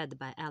trainings led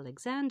by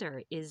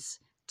Alexander is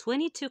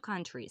 22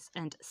 countries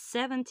and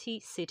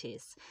 70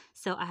 cities.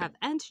 So I have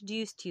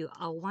introduced you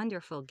a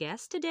wonderful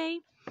guest today.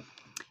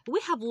 We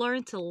have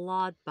learned a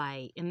lot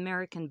by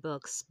American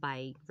books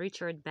by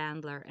Richard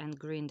Bandler and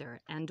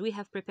Grinder, and we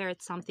have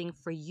prepared something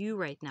for you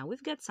right now.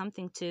 We've got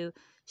something to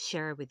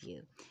share with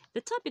you.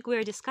 The topic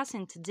we're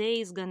discussing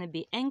today is going to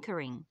be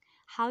anchoring,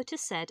 how to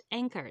set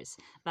anchors.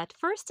 But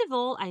first of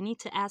all, I need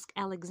to ask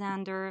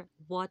Alexander,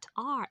 what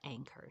are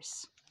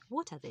anchors?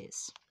 What are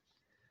these?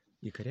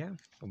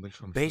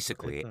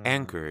 Basically,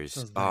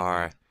 anchors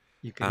are...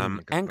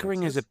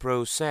 anchoring is a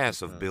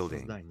process of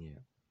building.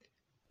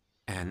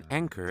 An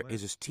anchor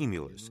is a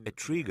stimulus, a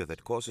trigger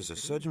that causes a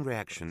certain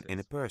reaction in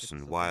a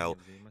person, while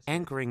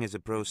anchoring is a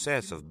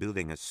process of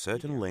building a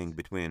certain link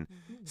between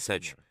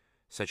such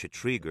a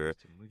trigger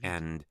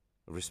and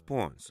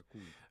response.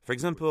 For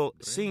example,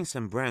 seeing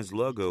some brand's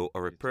logo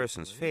or a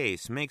person's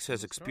face makes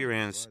us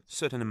experience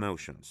certain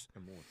emotions.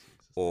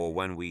 Or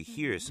when we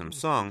hear some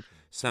song,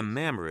 some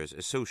memories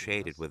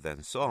associated with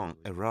that song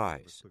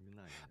arise.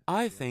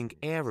 I think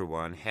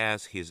everyone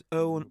has his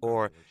own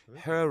or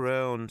her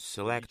own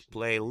select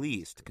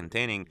playlist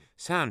containing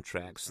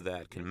soundtracks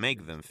that can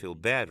make them feel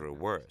better or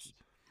worse.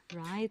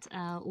 Right.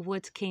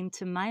 What came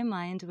to my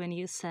mind when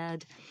you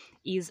said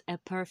is a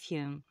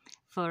perfume.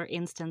 For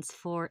instance,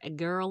 for a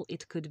girl,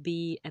 it could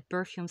be a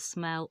perfume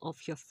smell of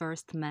your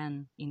first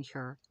man in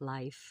her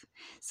life.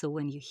 So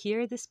when you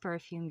hear this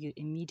perfume, you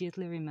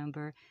immediately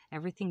remember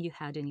everything you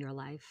had in your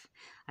life.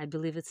 I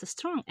believe it's a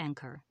strong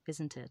anchor,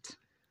 isn't it?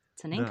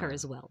 It's an anchor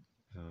as well.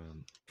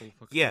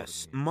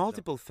 Yes,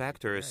 multiple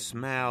factors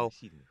smell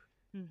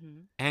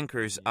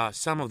anchors are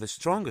some of the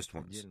strongest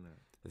ones.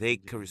 They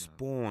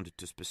correspond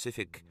to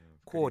specific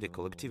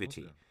cortical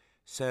activity.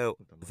 So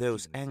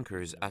those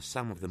anchors are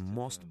some of the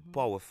most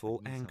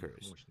powerful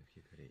anchors.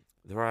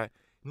 There are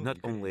not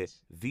only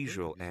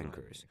visual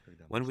anchors.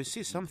 When we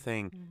see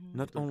something,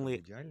 not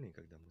only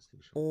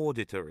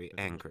auditory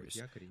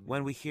anchors.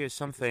 When we hear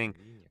something,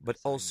 but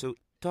also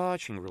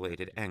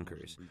touching-related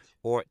anchors,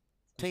 or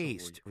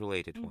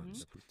taste-related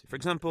ones. For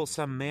example,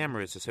 some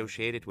memories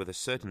associated with a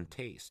certain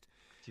taste.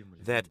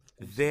 That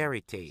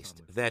very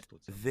taste, that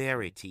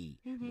very tea.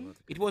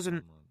 It was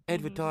an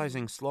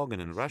advertising slogan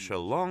in Russia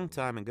a long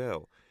time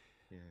ago.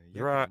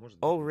 There are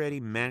already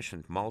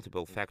mentioned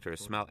multiple factor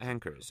smell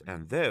anchors,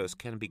 and those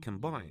can be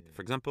combined.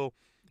 For example,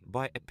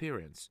 by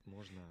appearance.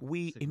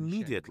 We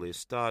immediately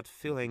start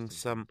feeling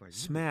some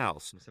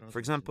smells. For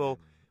example,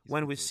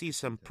 when we see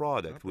some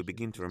product, we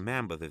begin to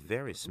remember the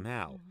very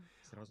smell,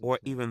 or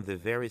even the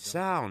very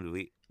sound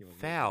we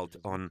felt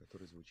on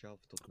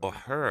or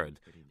heard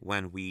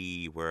when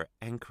we were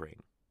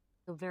anchoring.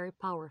 A very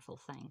powerful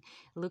thing.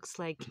 Looks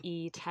like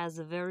it has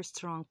a very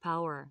strong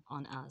power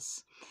on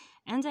us.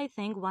 And I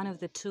think one of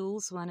the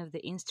tools, one of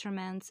the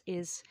instruments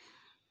is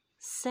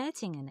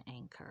setting an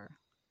anchor.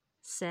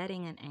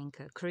 Setting an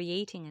anchor,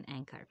 creating an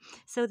anchor.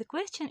 So the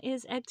question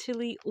is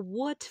actually,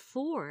 what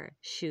for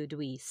should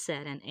we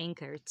set an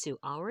anchor, to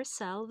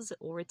ourselves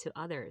or to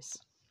others?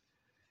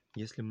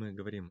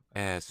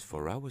 As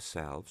for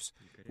ourselves,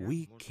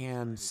 we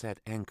can set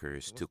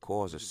anchors to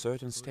cause a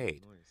certain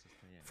state.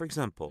 For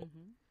example,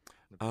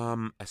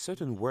 a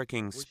certain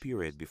working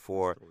spirit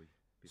before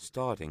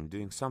starting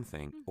doing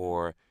something,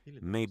 or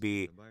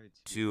maybe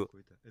to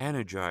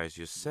energize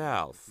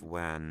yourself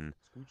when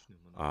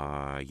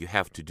you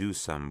have to do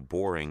some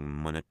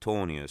boring,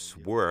 monotonous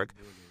work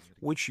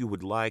which you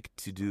would like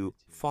to do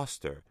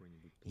faster.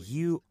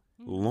 You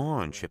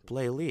launch a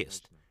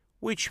playlist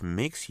which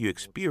makes you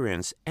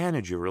experience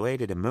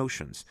energy-related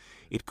emotions.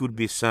 It could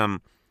be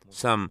some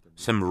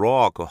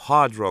rock or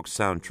hard rock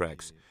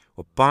soundtracks,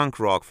 or punk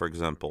rock, for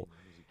example,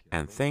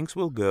 and things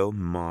will go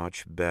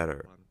much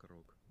better.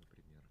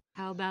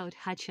 How about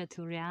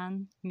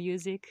Hachaturian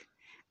music,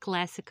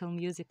 classical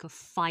music of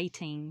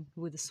fighting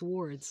with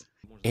swords?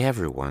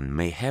 Everyone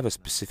may have a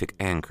specific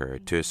anchor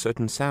to a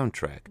certain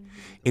soundtrack.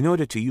 In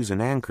order to use an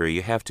anchor,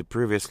 you have to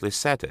previously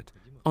set it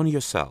on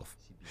yourself.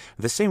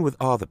 The same with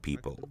other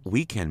people.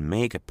 We can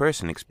make a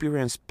person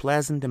experience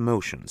pleasant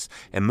emotions,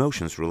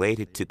 emotions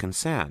related to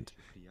consent,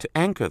 to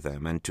anchor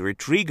them and to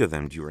retrigger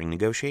them during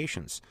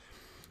negotiations.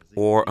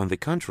 Or, on the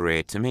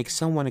contrary, to make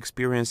someone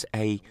experience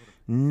a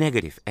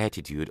negative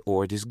attitude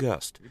or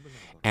disgust,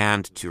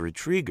 and to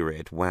retrigger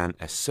it when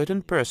a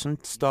certain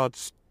person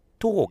starts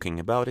talking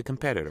about a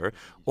competitor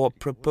or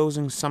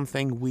proposing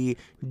something we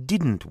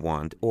didn't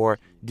want or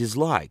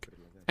dislike,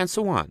 and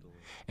so on.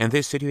 In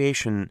this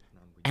situation,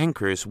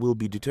 anchors will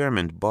be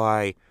determined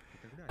by...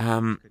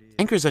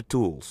 anchors are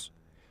tools.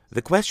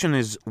 The question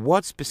is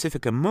what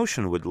specific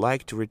emotion we'd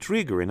like to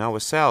retrigger in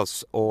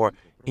ourselves or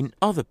in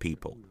other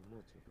people,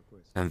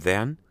 and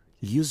then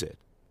use it.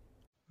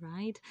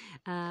 Right,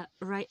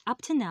 right.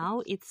 Up to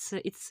now, it's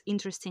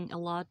interesting a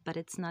lot, but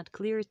it's not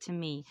clear to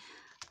me.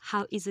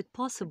 How is it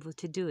possible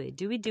to do it?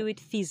 Do we do it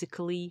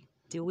physically?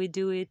 Do we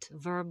do it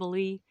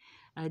verbally?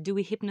 Do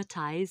we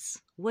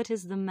hypnotize? What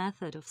is the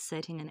method of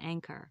setting an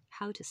anchor?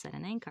 How to set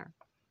an anchor?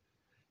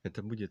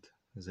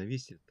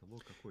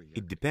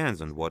 It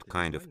depends on what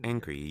kind of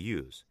anchor you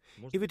use.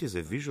 If it is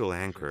a visual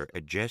anchor,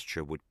 a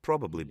gesture would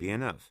probably be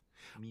enough,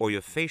 or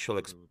your facial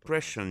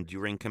expression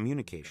during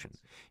communication.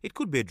 It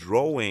could be a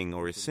drawing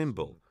or a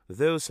symbol.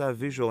 Those are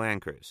visual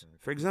anchors.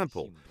 For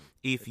example,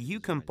 if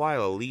you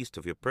compile a list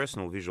of your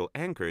personal visual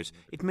anchors,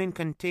 it may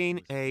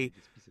contain a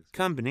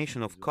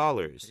combination of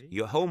colors,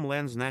 your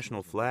homeland's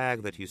national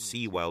flag that you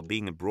see while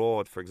being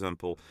abroad, for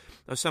example,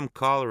 or some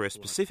color, a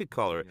specific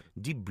color,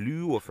 deep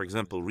blue or, for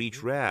example,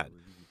 rich red,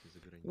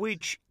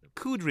 which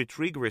could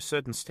retrigger a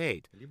certain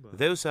state.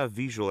 Those are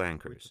visual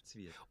anchors.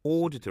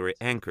 Auditory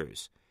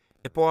anchors.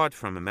 Apart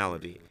from a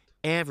melody,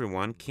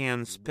 everyone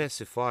can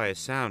specify a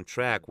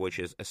soundtrack which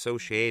is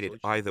associated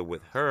either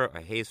with her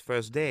or his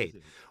first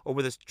date, or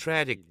with a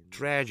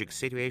tragic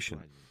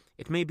situation.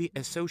 It may be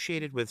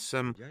associated with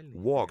some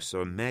walks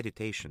or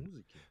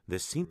meditation. The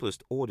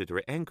simplest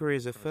auditory anchor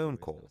is a phone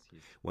call.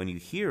 When you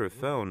hear a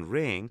phone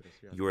ring,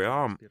 your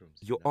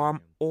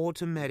arm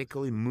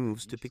automatically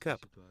moves to pick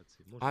up.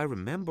 I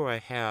remember I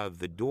had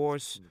the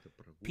Doors'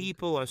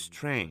 "People Are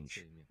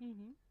Strange"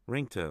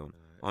 ringtone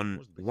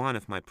on one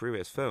of my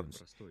previous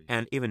phones,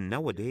 and even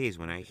nowadays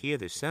when I hear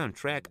the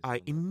soundtrack,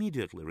 I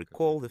immediately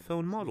recall the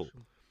phone model.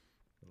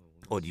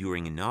 Or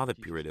during another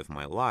period of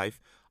my life,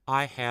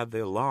 I had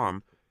the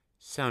alarm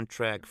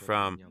soundtrack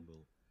from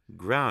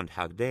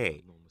Groundhog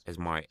Day, a as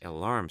my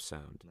alarm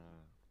sound.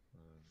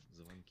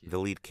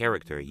 The lead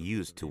character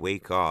used to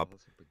wake up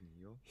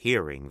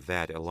hearing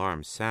that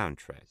alarm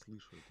soundtrack.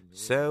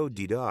 So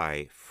did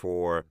I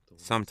for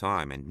some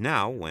time, and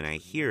now when I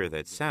hear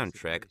that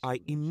soundtrack, I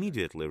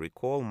immediately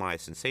recall my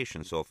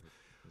sensations of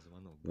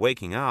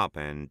waking up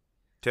and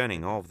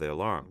turning off the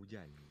alarm.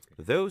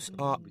 Those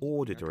are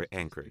auditory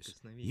anchors.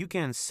 You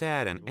can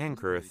set an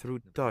anchor through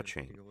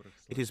touching.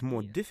 It is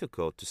more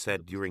difficult to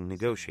set during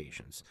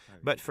negotiations,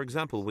 but for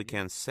example, we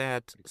can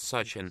set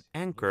such an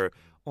anchor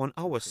on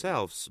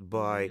ourselves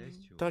by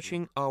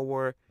touching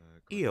our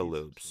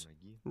earlobes,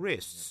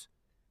 wrists,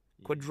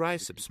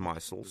 quadriceps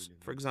muscles,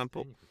 for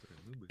example,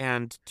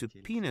 and to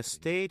pin a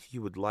state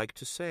you would like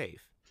to save.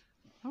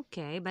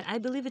 Okay, but I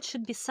believe it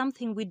should be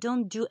something we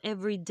don't do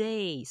every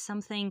day,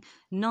 something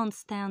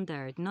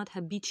non-standard, not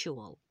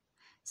habitual,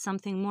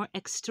 something more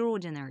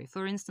extraordinary.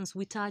 For instance,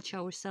 we touch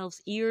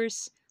ourselves'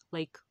 ears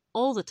like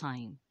all the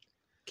time.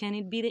 Can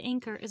it be the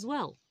anchor as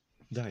well?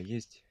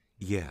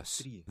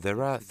 Yes,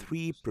 there are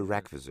 3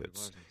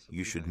 prerequisites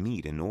you should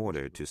meet in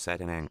order to set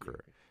an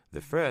anchor.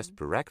 The first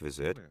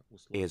prerequisite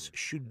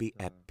should be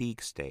a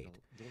peak state.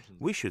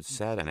 We should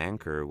set an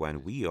anchor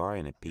when we are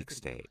in a peak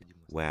state,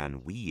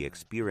 when we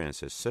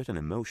experience a certain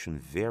emotion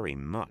very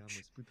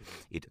much.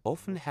 It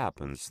often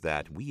happens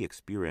that we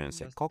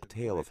experience a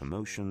cocktail of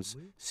emotions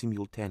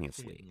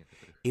simultaneously.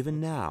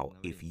 Even now,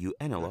 if you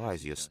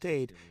analyze your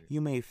state,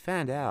 you may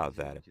find out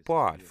that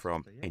apart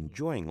from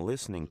enjoying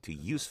listening to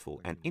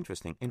useful and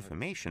interesting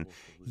information,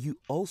 you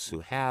also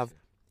have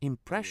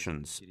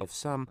impressions of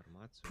some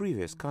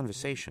previous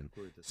conversation,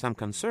 some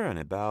concern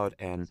about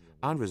an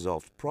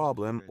unresolved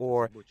problem,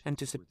 or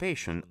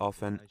anticipation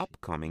of an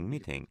upcoming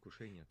meeting.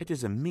 It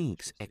is a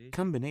mix, a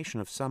combination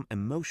of some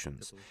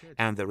emotions,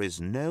 and there is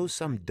no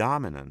some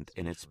dominant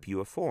in its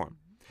pure form.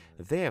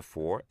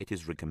 Therefore, it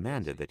is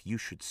recommended that you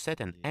should set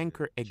an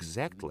anchor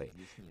exactly,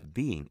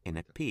 being in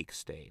a peak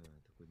state.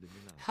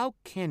 How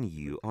can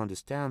you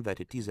understand that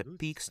it is a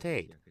peak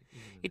state?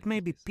 It may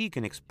be peak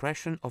in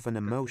expression of an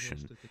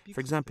emotion,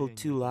 for example,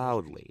 too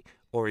loudly,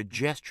 or a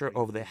gesture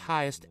of the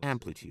highest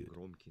amplitude.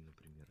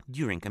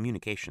 During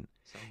communication,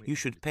 you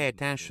should pay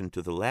attention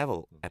to the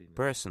level a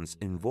person's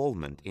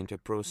involvement into a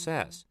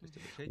process.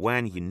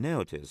 When you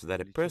notice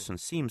that a person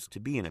seems to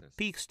be in a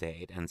peak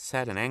state and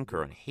set an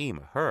anchor on him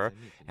or her,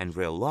 and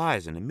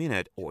realize in a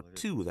minute or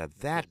two that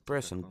that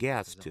person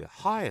gets to a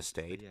higher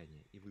state,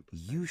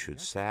 you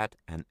should set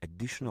an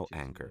additional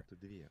anchor,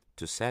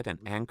 to set an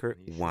anchor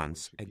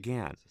once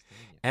again.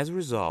 As a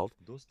result,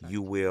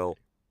 you will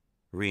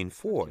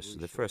reinforce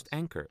the first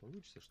anchor.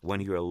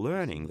 When you are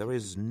learning, there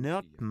is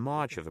not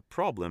much of a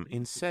problem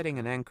in setting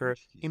an anchor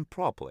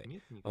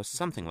improperly, or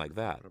something like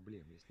that.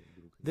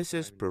 This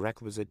is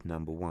prerequisite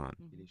number 1,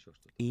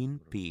 in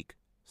peak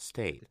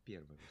state.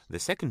 The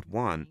second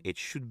one, it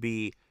should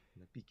be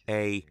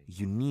a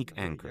unique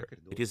anchor.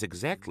 It is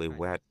exactly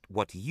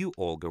what you,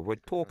 Olga, were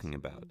talking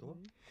about.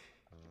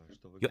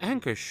 Your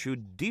anchor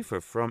should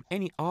differ from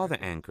any other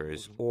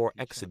anchors or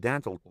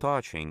accidental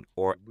touching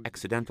or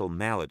accidental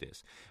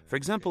melodies. For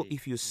example,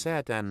 if you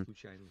set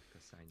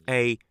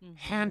a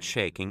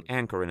handshaking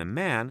anchor in a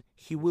man,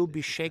 he will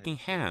be shaking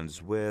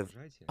hands with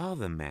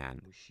other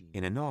men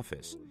in an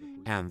office,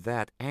 and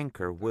that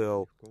anchor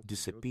will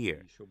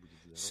disappear.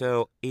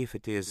 So if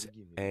it is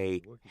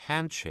a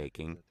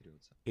handshaking,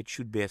 it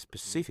should be a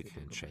specific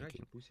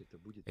handshaking,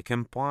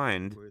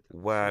 accompanied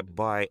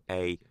by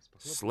a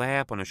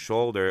slap on a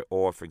shoulder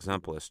or, for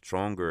example, a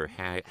stronger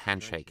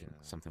handshaking,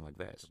 something like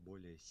this.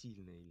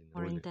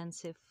 More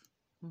intensive.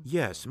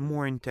 Yes,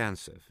 more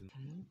intensive.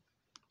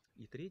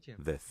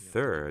 The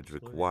third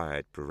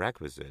required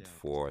prerequisite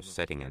for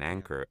setting an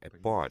anchor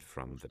apart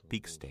from the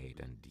peak state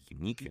and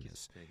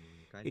uniqueness,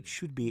 it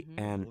should be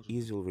an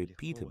easily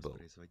repeatable,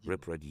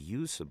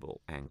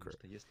 reproducible anchor.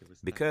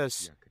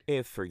 Because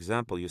if, for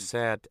example, you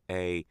set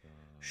a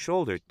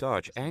shoulder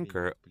touch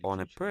anchor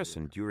on a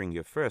person during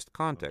your first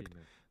contact,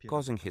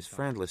 causing his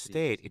friendly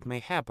state, it may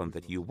happen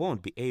that you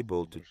won't be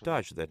able to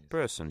touch that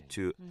person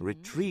to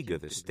retrigger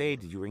the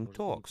state during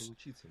talks.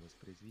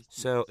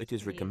 So it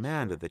is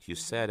recommended that you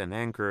set an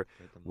anchor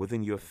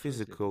within your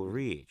physical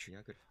reach.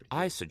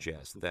 I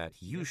suggest that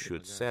you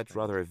should set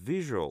rather a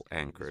visual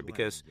anchor,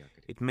 because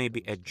it may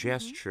be a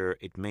gesture,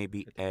 it may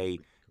be a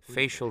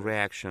facial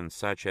reaction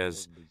such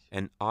as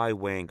an eye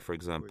wink, for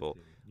example,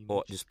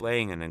 or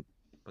displaying an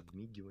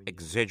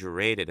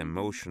exaggerated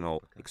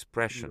emotional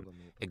expression,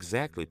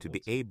 exactly to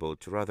be able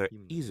to rather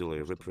easily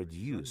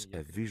reproduce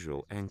a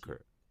visual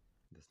anchor.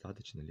 I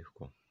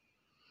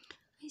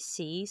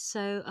see.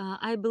 So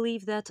I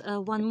believe that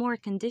one more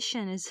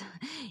condition is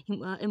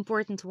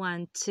important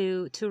one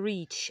to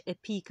reach a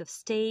peak of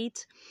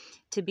state,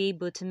 to be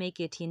able to make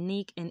it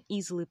unique and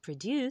easily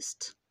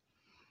produced.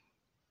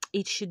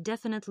 It should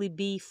definitely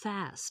be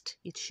fast.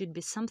 It should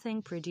be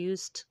something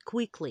produced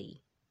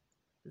quickly.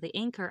 The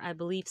anchor, I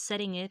believe,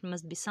 setting it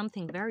must be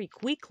something very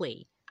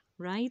quickly,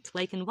 right?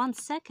 Like in 1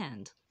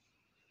 second.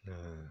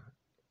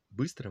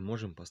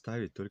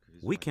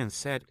 We can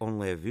set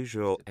only a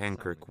visual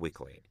anchor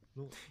quickly.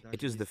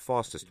 It is the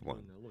fastest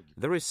one.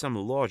 There is some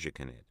logic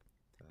in it.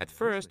 At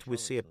first, we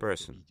see a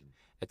person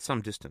at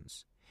some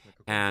distance.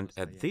 And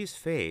at this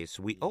phase,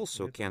 we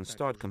also can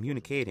start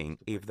communicating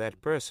if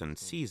that person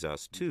sees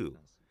us too.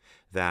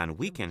 Then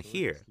we can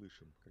hear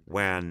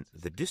when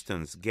the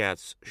distance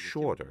gets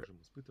shorter.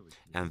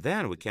 And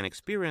then we can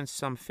experience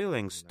some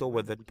feelings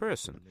toward that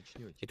person.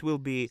 It will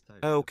be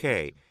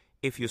okay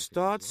if you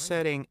start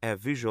setting a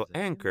visual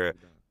anchor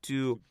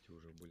to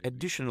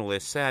additionally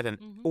set an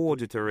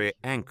auditory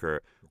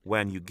anchor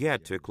when you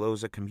get to a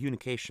closer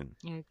communication.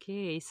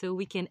 Okay, so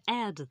we can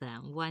add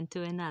them one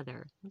to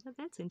another.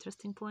 That's an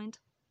interesting point.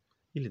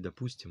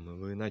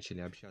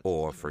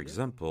 Or, for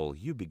example,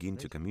 you begin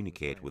to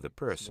communicate with a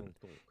person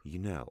you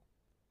know,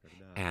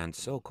 and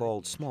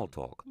so-called small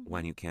talk,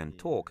 when you can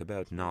talk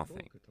about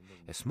nothing.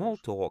 A small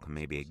talk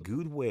may be a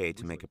good way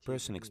to make a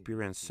person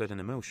experience certain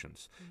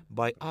emotions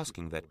by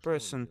asking that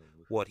person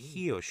what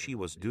he or she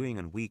was doing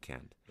on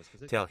weekend.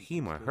 Tell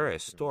him or her a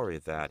story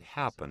that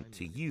happened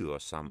to you or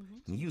some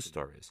news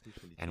stories.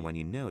 And when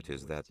you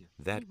notice that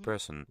that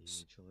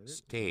person's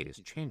state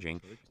is changing,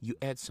 you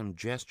add some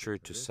gesture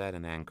to set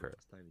an anchor.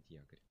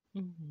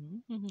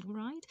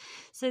 Right.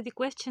 So the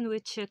question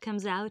which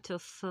comes out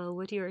of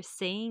what you're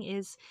saying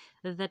is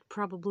that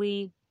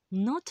probably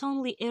not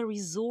only a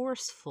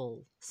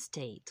resourceful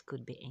state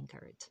could be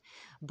anchored,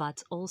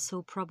 but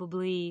also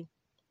probably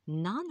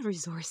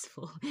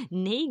non-resourceful,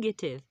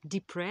 negative,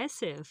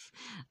 depressive,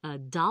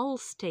 dull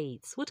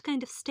states. What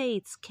kind of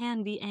states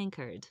can be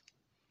anchored?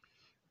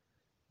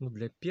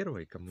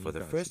 For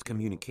the first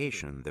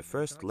communication, the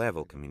first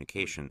level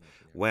communication,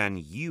 when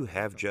you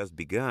have just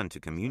begun to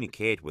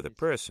communicate with a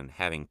person,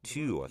 having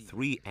 2 or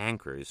 3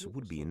 anchors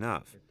would be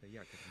enough.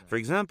 For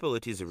example,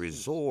 it is a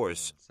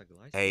resource,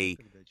 a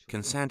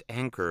consent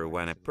anchor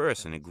when a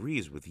person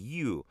agrees with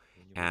you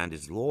and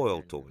is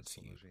loyal towards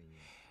you.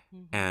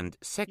 And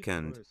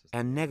second,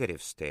 a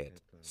negative state,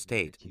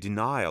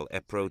 denial, a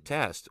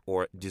protest,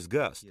 or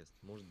disgust.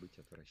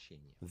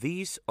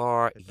 These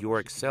are your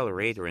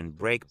accelerator and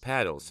brake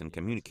pedals in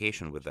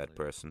communication with that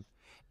person.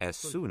 As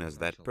soon as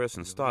that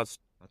person starts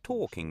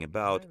talking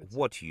about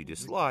what you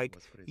dislike,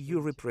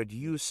 you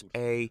reproduce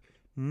a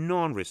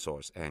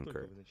non-resource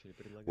anchor.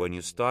 When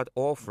you start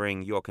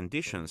offering your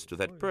conditions to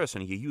that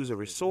person, you use a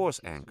resource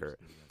anchor,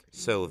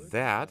 so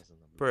that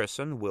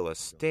person will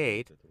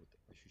state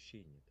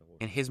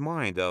in his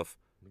mind of,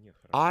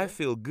 I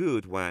feel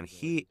good when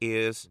he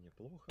is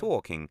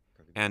talking,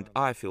 and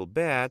I feel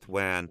bad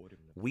when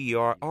we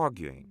are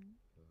arguing.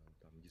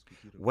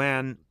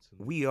 When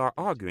we are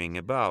arguing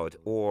about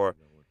or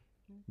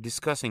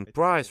discussing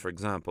price, for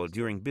example,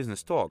 during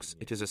business talks,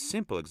 it is a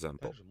simple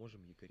example.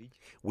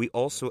 We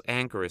also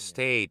anchor a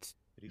state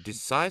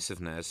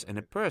decisiveness in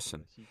a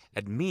person.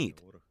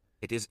 Admit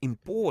it is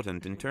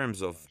important in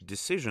terms of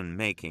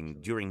decision-making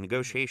during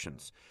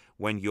negotiations.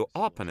 When your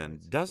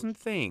opponent doesn't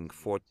think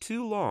for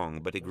too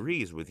long but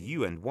agrees with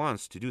you and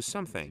wants to do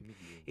something,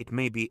 it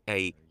may be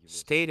a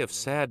state of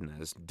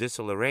sadness,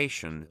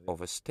 deceleration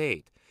of a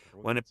state.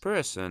 When a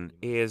person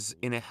is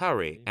in a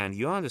hurry and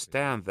you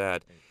understand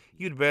that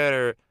you'd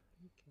better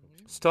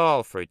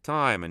stall for a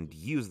time and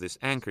use this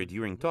anchor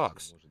during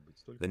talks,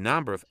 the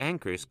number of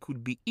anchors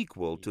could be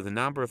equal to the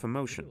number of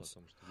emotions.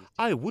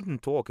 I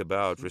wouldn't talk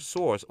about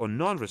resource or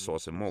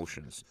non-resource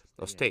emotions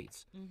or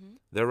states.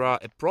 There are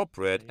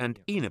appropriate and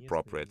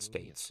inappropriate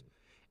states.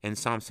 In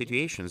some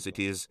situations, it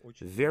is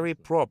very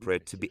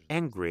appropriate to be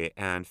angry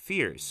and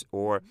fierce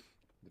or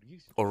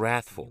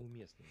wrathful.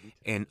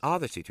 In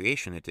other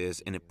situations, it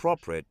is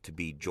inappropriate to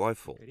be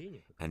joyful.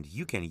 And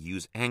you can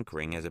use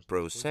anchoring as a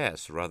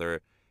process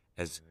rather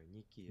as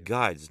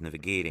guides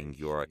navigating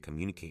your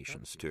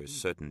communications to a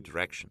certain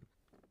direction.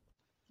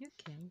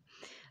 Okay.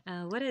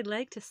 What I'd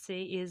like to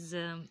say is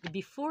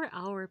before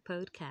our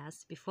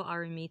podcast, before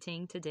our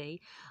meeting today,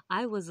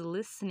 I was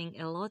listening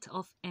a lot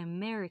of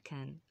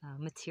American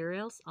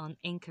materials on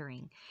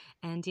anchoring.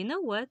 And you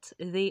know what?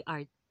 They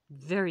are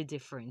very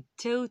different,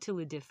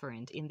 totally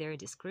different in their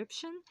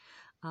description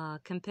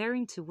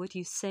comparing to what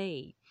you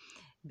say.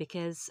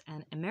 Because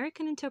an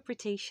American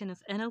interpretation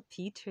of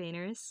NLP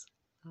trainers,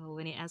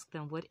 when you ask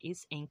them what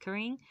is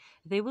anchoring,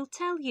 they will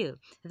tell you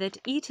that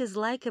it is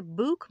like a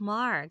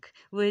bookmark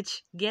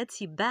which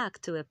gets you back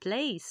to a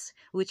place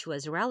which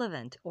was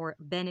relevant or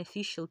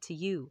beneficial to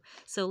you.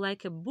 So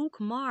like a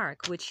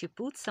bookmark which you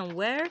put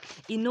somewhere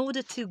in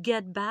order to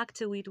get back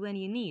to it when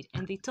you need.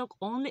 And they talk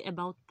only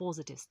about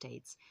positive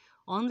states,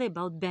 only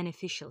about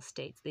beneficial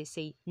states. They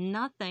say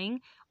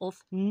nothing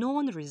of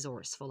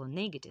non-resourceful or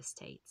negative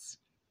states.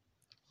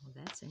 Well,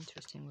 that's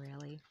interesting,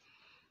 really.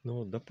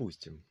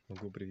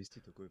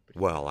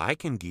 Well, I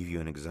can give you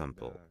an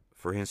example.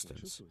 For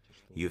instance,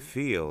 you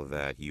feel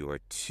that you are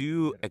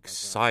too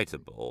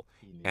excitable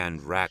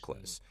and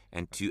reckless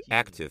and too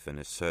active in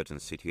a certain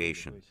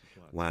situation.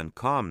 When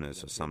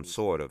calmness or some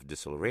sort of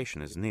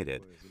deceleration is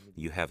needed,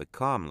 you have a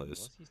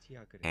calmness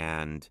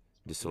and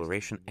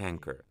deceleration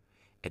anchor.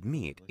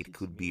 Admit it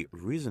could be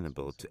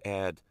reasonable to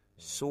add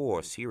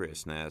soar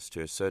seriousness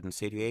to a certain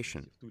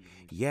situation.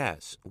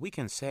 Yes, we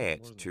can say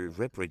it to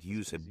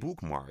reproduce a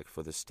bookmark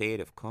for the state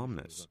of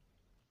calmness.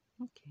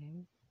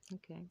 Okay,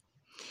 okay.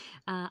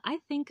 I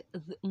think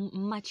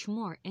much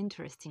more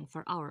interesting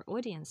for our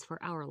audience, for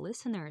our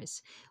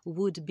listeners,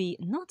 would be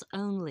not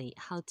only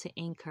how to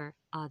anchor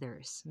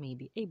others,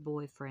 maybe a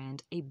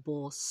boyfriend, a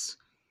boss,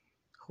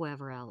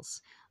 whoever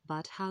else,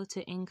 but how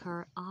to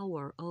anchor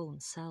our own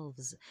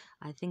selves.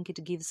 I think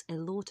it gives a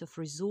lot of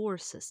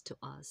resources to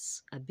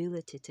us,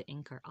 ability to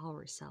anchor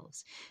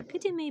ourselves.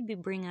 Could you maybe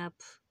bring up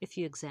a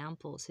few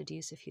examples,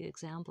 seduce a few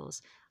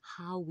examples,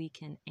 how we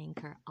can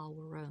anchor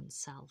our own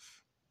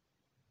self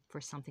for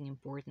something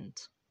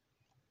important?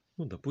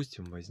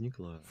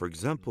 For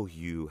example,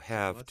 you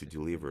have to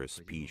deliver a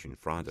speech in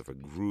front of a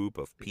group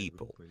of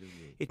people.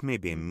 It may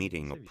be a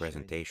meeting or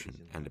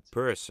presentation, and the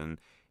person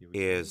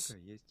is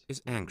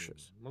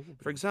anxious.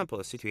 For example,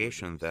 a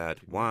situation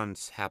that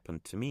once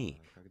happened to me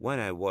when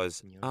I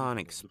was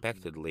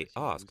unexpectedly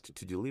asked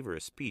to deliver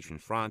a speech in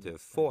front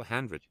of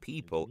 400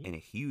 people in a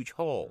huge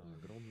hall.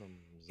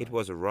 It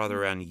was a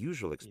rather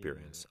unusual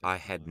experience. I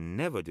had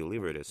never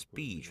delivered a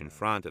speech in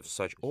front of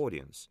such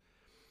audience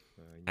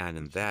and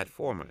in that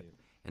format.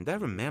 And I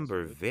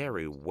remember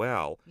very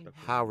well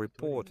how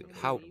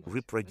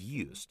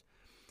reproduced.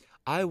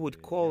 I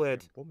would call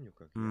it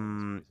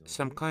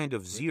some kind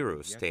of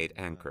zero state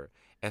anchor,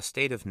 a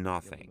state of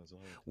nothing,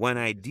 when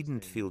I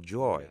didn't feel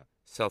joy,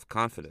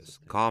 self-confidence,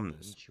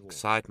 calmness,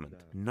 excitement,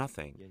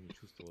 nothing,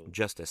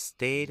 just a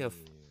state of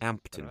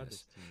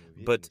emptiness,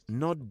 but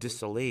not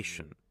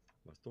desolation,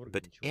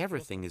 but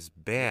everything is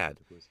bad,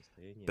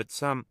 but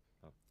some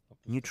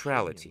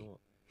neutrality.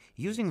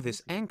 Using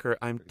this anchor,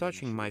 I'm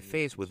touching my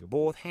face with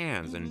both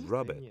hands and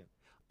rub it.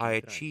 I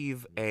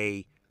achieve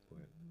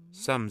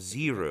some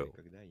zero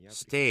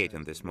state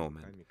in this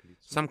moment,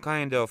 some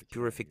kind of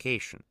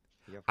purification.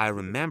 I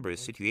remember a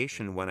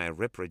situation when I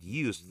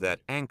reproduced that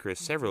anchor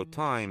several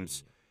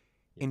times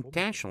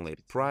intentionally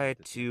prior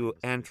to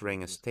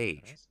entering a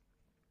stage.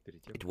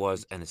 It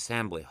was an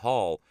assembly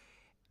hall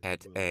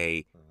at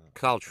a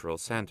cultural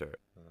center.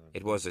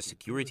 It was a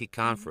security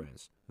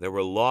conference. There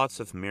were lots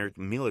of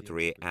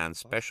military and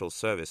special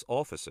service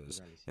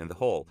officers in the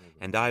hall,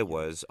 and I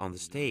was on the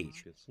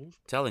stage,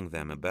 telling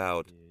them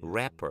about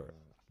Rapper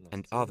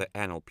and other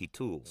NLP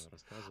tools.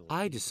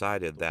 I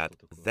decided that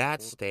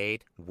that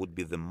state would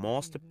be the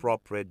most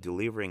appropriate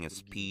delivering a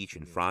speech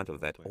in front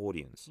of that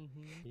audience.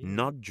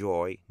 Not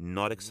joy,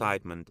 not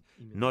excitement,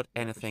 not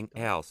anything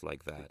else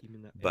like that,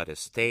 but a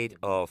state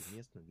of,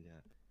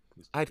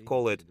 I'd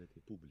call it,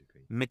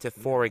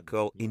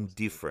 metaphorical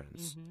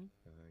indifference.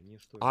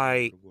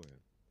 I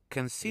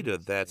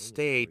considered that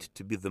state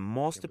to be the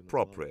most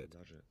appropriate,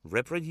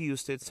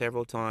 reproduced it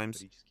several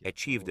times,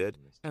 achieved it,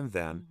 and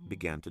then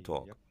began to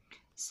talk.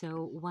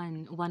 So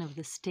one of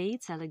the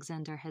states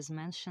Alexander has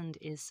mentioned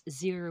is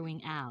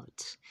zeroing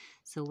out.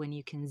 So when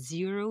you can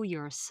zero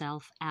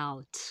yourself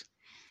out.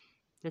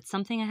 That's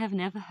something I have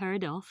never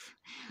heard of.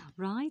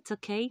 Right?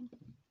 Okay.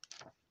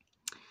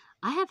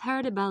 I have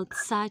heard about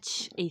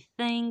such a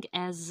thing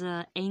as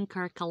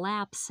anchor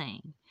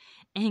collapsing.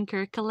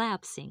 Anchor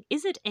collapsing.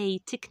 Is it a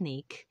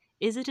technique?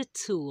 Is it a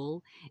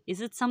tool?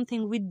 Is it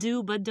something we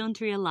do but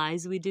don't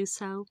realize we do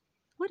so?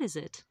 What is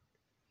it?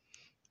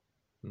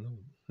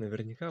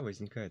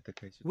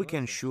 We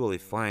can surely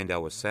find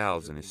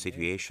ourselves in a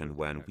situation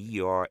when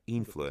we are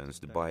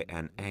influenced by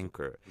an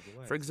anchor.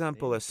 For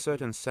example, a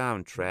certain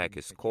soundtrack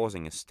is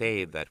causing a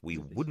state that we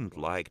wouldn't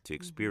like to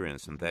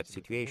experience in that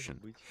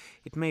situation.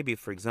 It may be,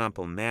 for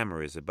example,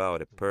 memories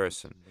about a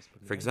person.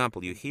 For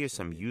example, you hear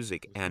some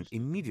music and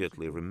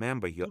immediately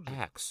remember your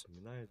ex.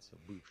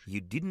 You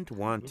didn't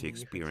want to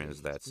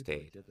experience that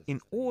state. In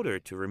order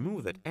to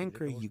remove that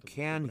anchor, you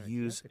can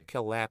use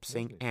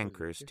collapsing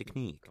anchors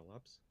technique.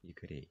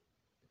 Okay.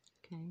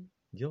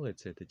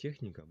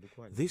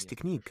 This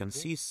technique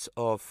consists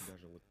of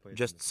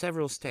just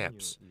several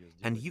steps,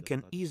 and you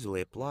can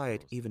easily apply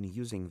it even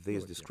using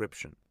this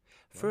description.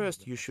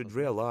 First, you should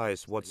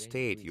realize what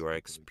state you are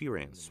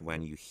experiencing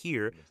when you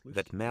hear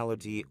that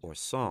melody or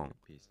song.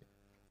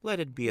 Let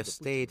it be a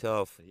state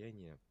of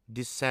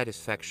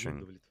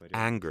dissatisfaction,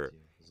 anger,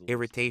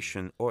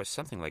 irritation, or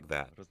something like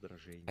that.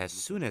 As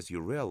soon as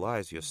you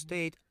realize your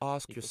state,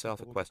 ask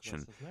yourself a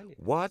question: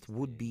 what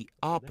would be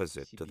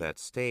opposite to that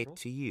state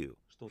to you?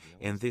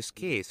 In this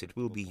case, it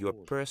will be your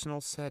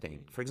personal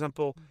setting. For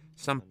example,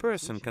 some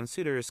person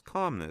considers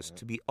calmness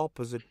to be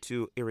opposite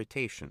to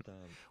irritation,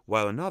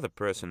 while another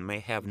person may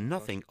have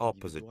nothing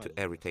opposite to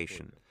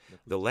irritation,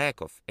 the lack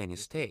of any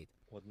state.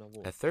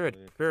 A third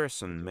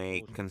person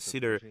may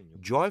consider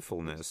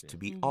joyfulness to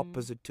be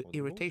opposite to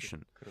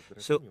irritation.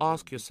 So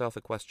ask yourself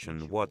a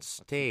question: what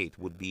state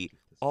would be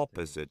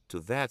opposite to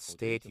that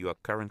state you are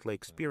currently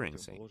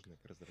experiencing?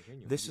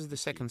 This is the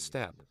second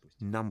step,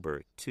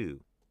 number 2.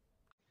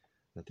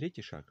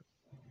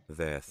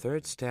 The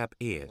third step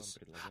is,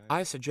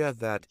 I suggest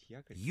that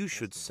you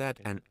should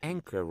set an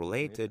anchor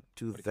related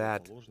to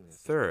that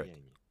third,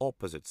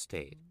 opposite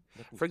state.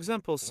 For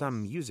example,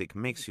 some music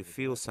makes you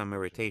feel some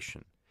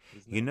irritation.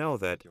 you know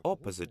that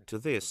opposite to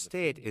this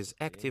state is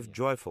active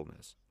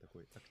joyfulness.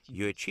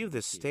 You achieve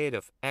this state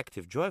of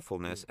active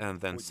joyfulness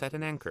and then set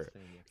an anchor,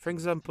 for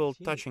example,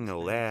 touching a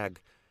leg.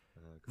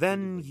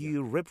 Then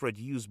you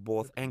reproduce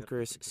both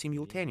anchors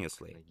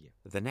simultaneously.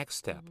 The next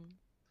step.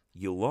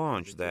 You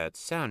launch that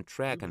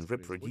soundtrack and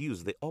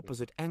reproduce the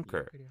opposite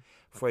anchor.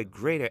 For a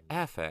greater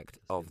effect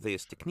of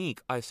this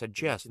technique, I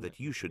suggest that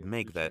you should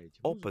make that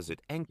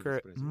opposite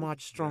anchor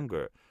much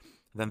stronger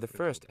than the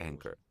first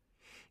anchor.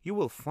 You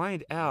will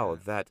find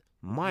out that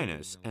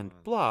minus and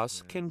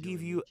plus can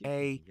give you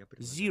a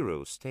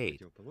zero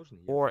state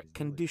or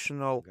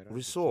conditional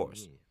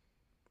resource.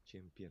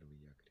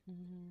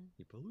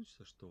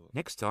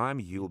 Next time,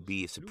 you'll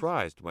be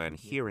surprised when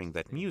hearing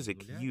that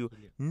music. You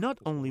not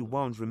only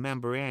won't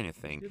remember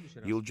anything,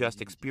 you'll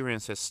just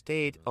experience a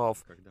state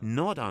of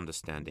not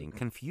understanding,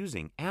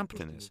 confusing,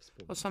 emptiness,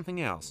 or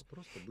something else.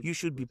 You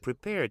should be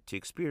prepared to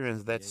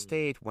experience that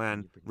state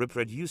when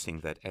reproducing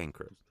that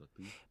anchor.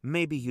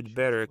 Maybe you'd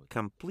better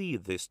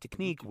complete this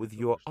technique with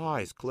your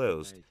eyes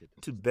closed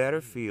to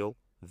better feel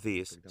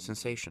these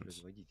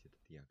sensations.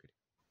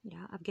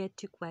 Yeah, I've got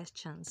two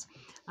questions.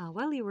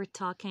 While you were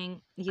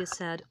talking, you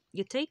said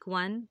you take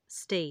one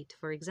state,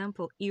 for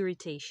example,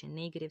 irritation,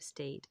 negative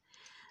state.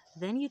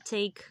 Then you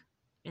take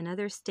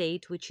another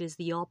state, which is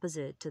the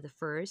opposite to the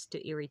first,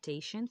 to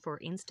irritation. For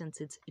instance,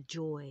 it's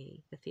joy,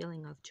 the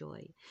feeling of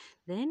joy.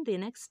 Then the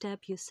next step,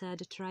 you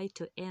said try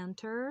to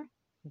enter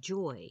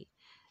joy.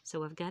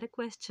 So I've got a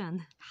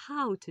question.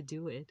 How to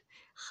do it?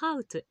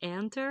 How to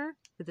enter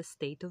the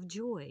state of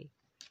joy?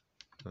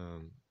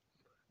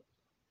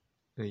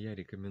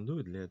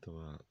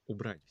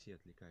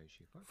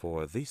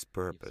 For this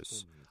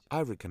purpose,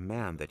 I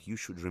recommend that you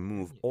should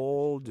remove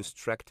all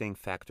distracting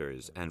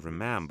factors and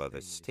remember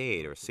the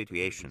state or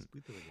situation,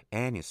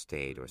 any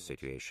state or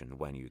situation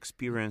when you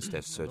experienced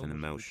a certain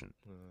emotion.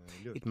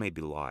 It may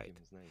be light,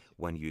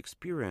 when you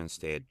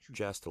experienced it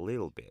just a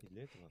little bit.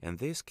 In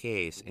this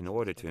case, in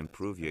order to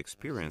improve your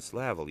experience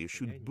level, you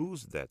should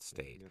boost that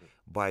state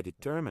by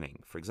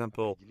determining, for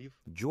example,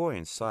 joy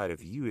inside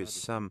of you is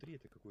some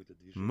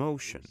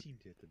motion.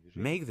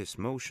 Make this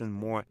motion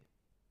more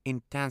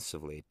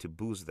intensively to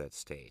boost that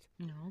state.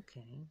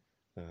 Okay.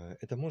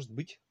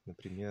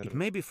 It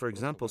may be, for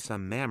example,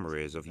 some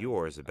memories of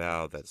yours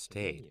about that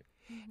state.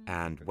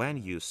 And when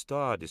you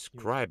start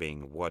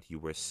describing what you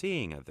were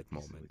seeing at that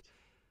moment,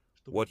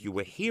 what you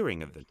were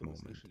hearing at that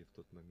moment,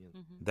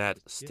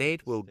 that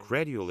state will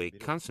gradually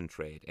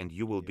concentrate and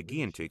you will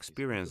begin to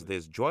experience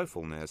this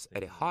joyfulness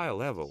at a higher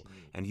level,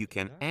 and you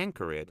can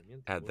anchor it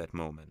at that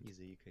moment.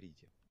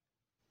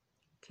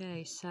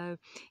 Okay, so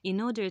in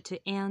order to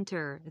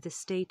enter the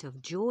state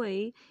of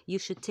joy, you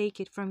should take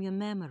it from your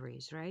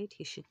memories, right?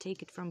 You should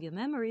take it from your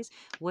memories,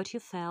 what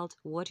you felt,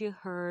 what you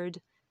heard,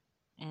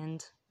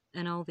 and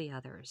all the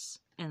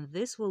others. And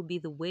this will be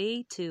the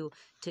way to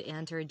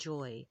enter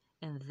joy.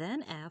 And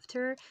then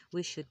after,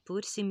 we should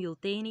put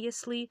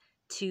simultaneously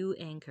two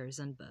anchors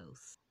on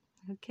both.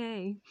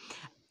 Okay.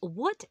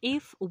 What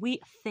if we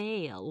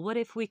fail? What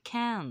if we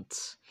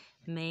can't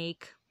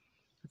make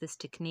this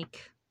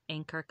technique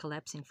anchor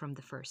collapsing from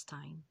the first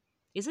time?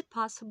 Is it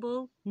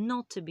possible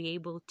not to be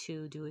able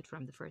to do it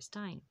from the first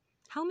time?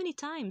 How many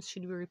times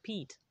should we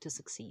repeat to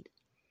succeed?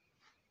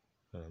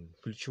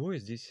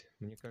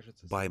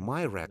 By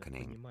my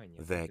reckoning,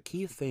 the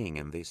key thing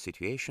in this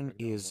situation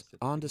is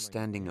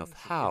understanding of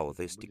how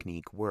this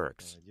technique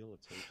works.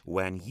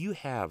 When you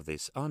have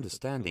this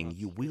understanding,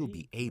 you will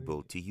be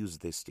able to use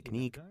this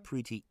technique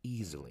pretty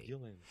easily.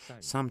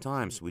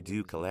 Sometimes we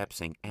do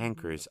collapsing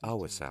anchors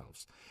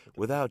ourselves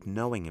without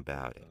knowing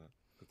about it.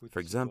 For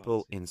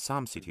example, in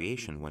some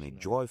situation when a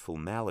joyful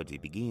melody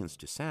begins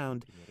to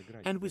sound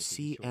and we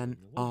see an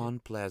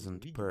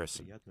unpleasant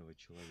person,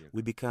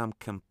 we become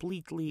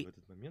completely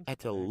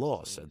at a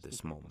loss at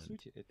this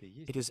moment.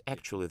 It is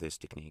actually this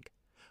technique.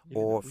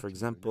 Or, for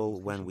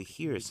example, when we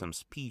hear some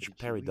speech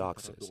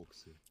paradoxes,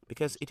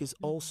 because it is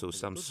also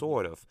some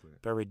sort of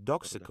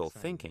paradoxical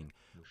thinking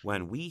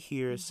when we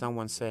hear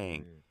someone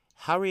saying,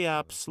 "Hurry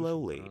up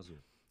slowly,"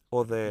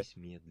 or the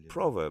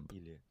proverb,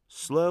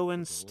 "Slow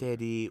and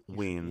steady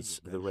wins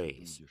the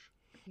race."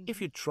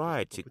 If you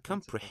try to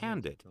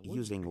comprehend it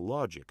using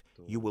logic,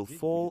 you will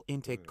fall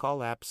into a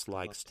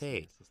collapse-like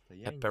state,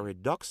 a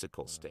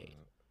paradoxical state,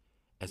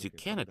 as you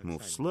cannot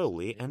move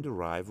slowly and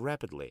arrive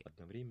rapidly.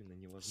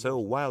 So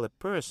while a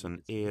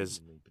person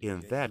is in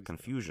that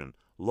confusion,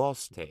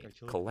 lost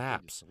state,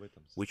 collapse,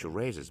 which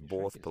erases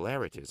both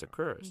polarities,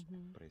 occurs,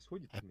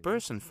 a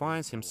person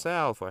finds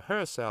himself or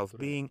herself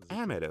being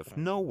amid of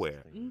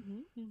nowhere,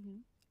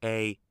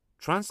 a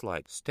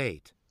trance-like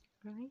state.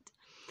 Right.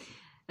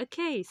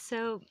 Okay,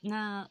 so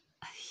now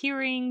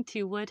hearing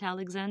to what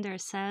Alexander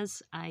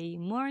says, I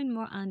more and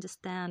more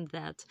understand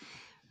that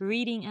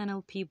reading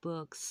NLP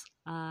books,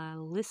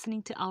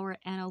 listening to our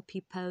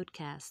NLP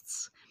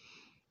podcasts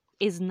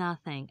is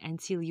nothing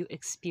until you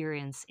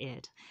experience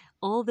it.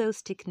 All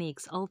those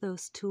techniques, all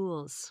those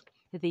tools,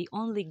 they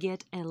only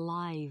get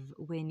alive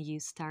when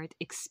you start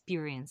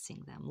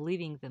experiencing them,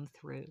 living them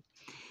through.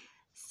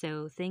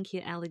 So thank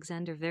you,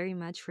 Alexander, very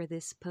much for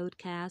this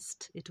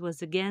podcast. It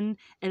was, again,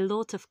 a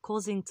lot of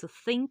causing to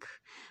think.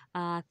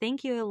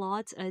 Thank you a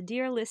lot,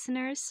 dear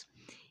listeners.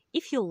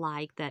 If you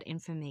like that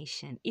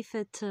information, if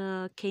it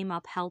came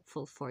up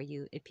helpful for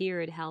you,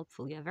 appeared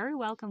helpful, you're very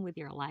welcome with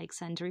your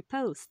likes and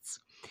reposts.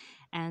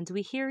 And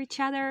we hear each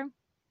other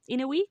in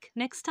a week,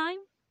 next time.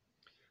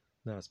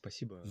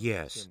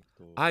 Yes,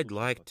 I'd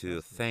like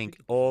to thank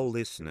all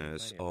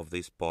listeners of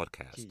this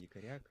podcast.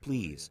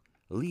 Please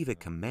leave a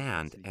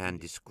comment and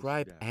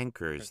describe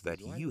anchors that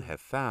you have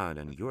found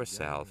on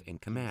yourself in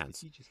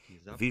commands: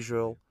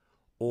 visual,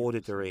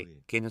 auditory,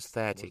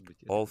 kinesthetic,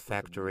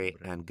 olfactory,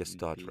 and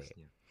gustatory.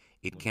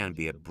 It can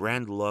be a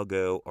brand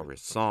logo or a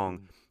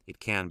song. It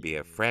can be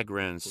a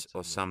fragrance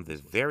or something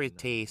very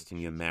taste in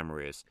your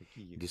memories.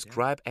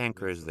 Describe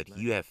anchors that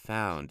you have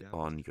found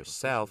on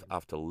yourself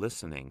after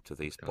listening to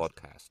this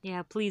podcast.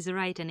 Yeah, please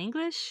write in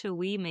English.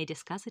 We may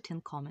discuss it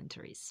in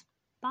commentaries.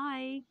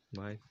 Bye.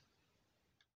 Bye.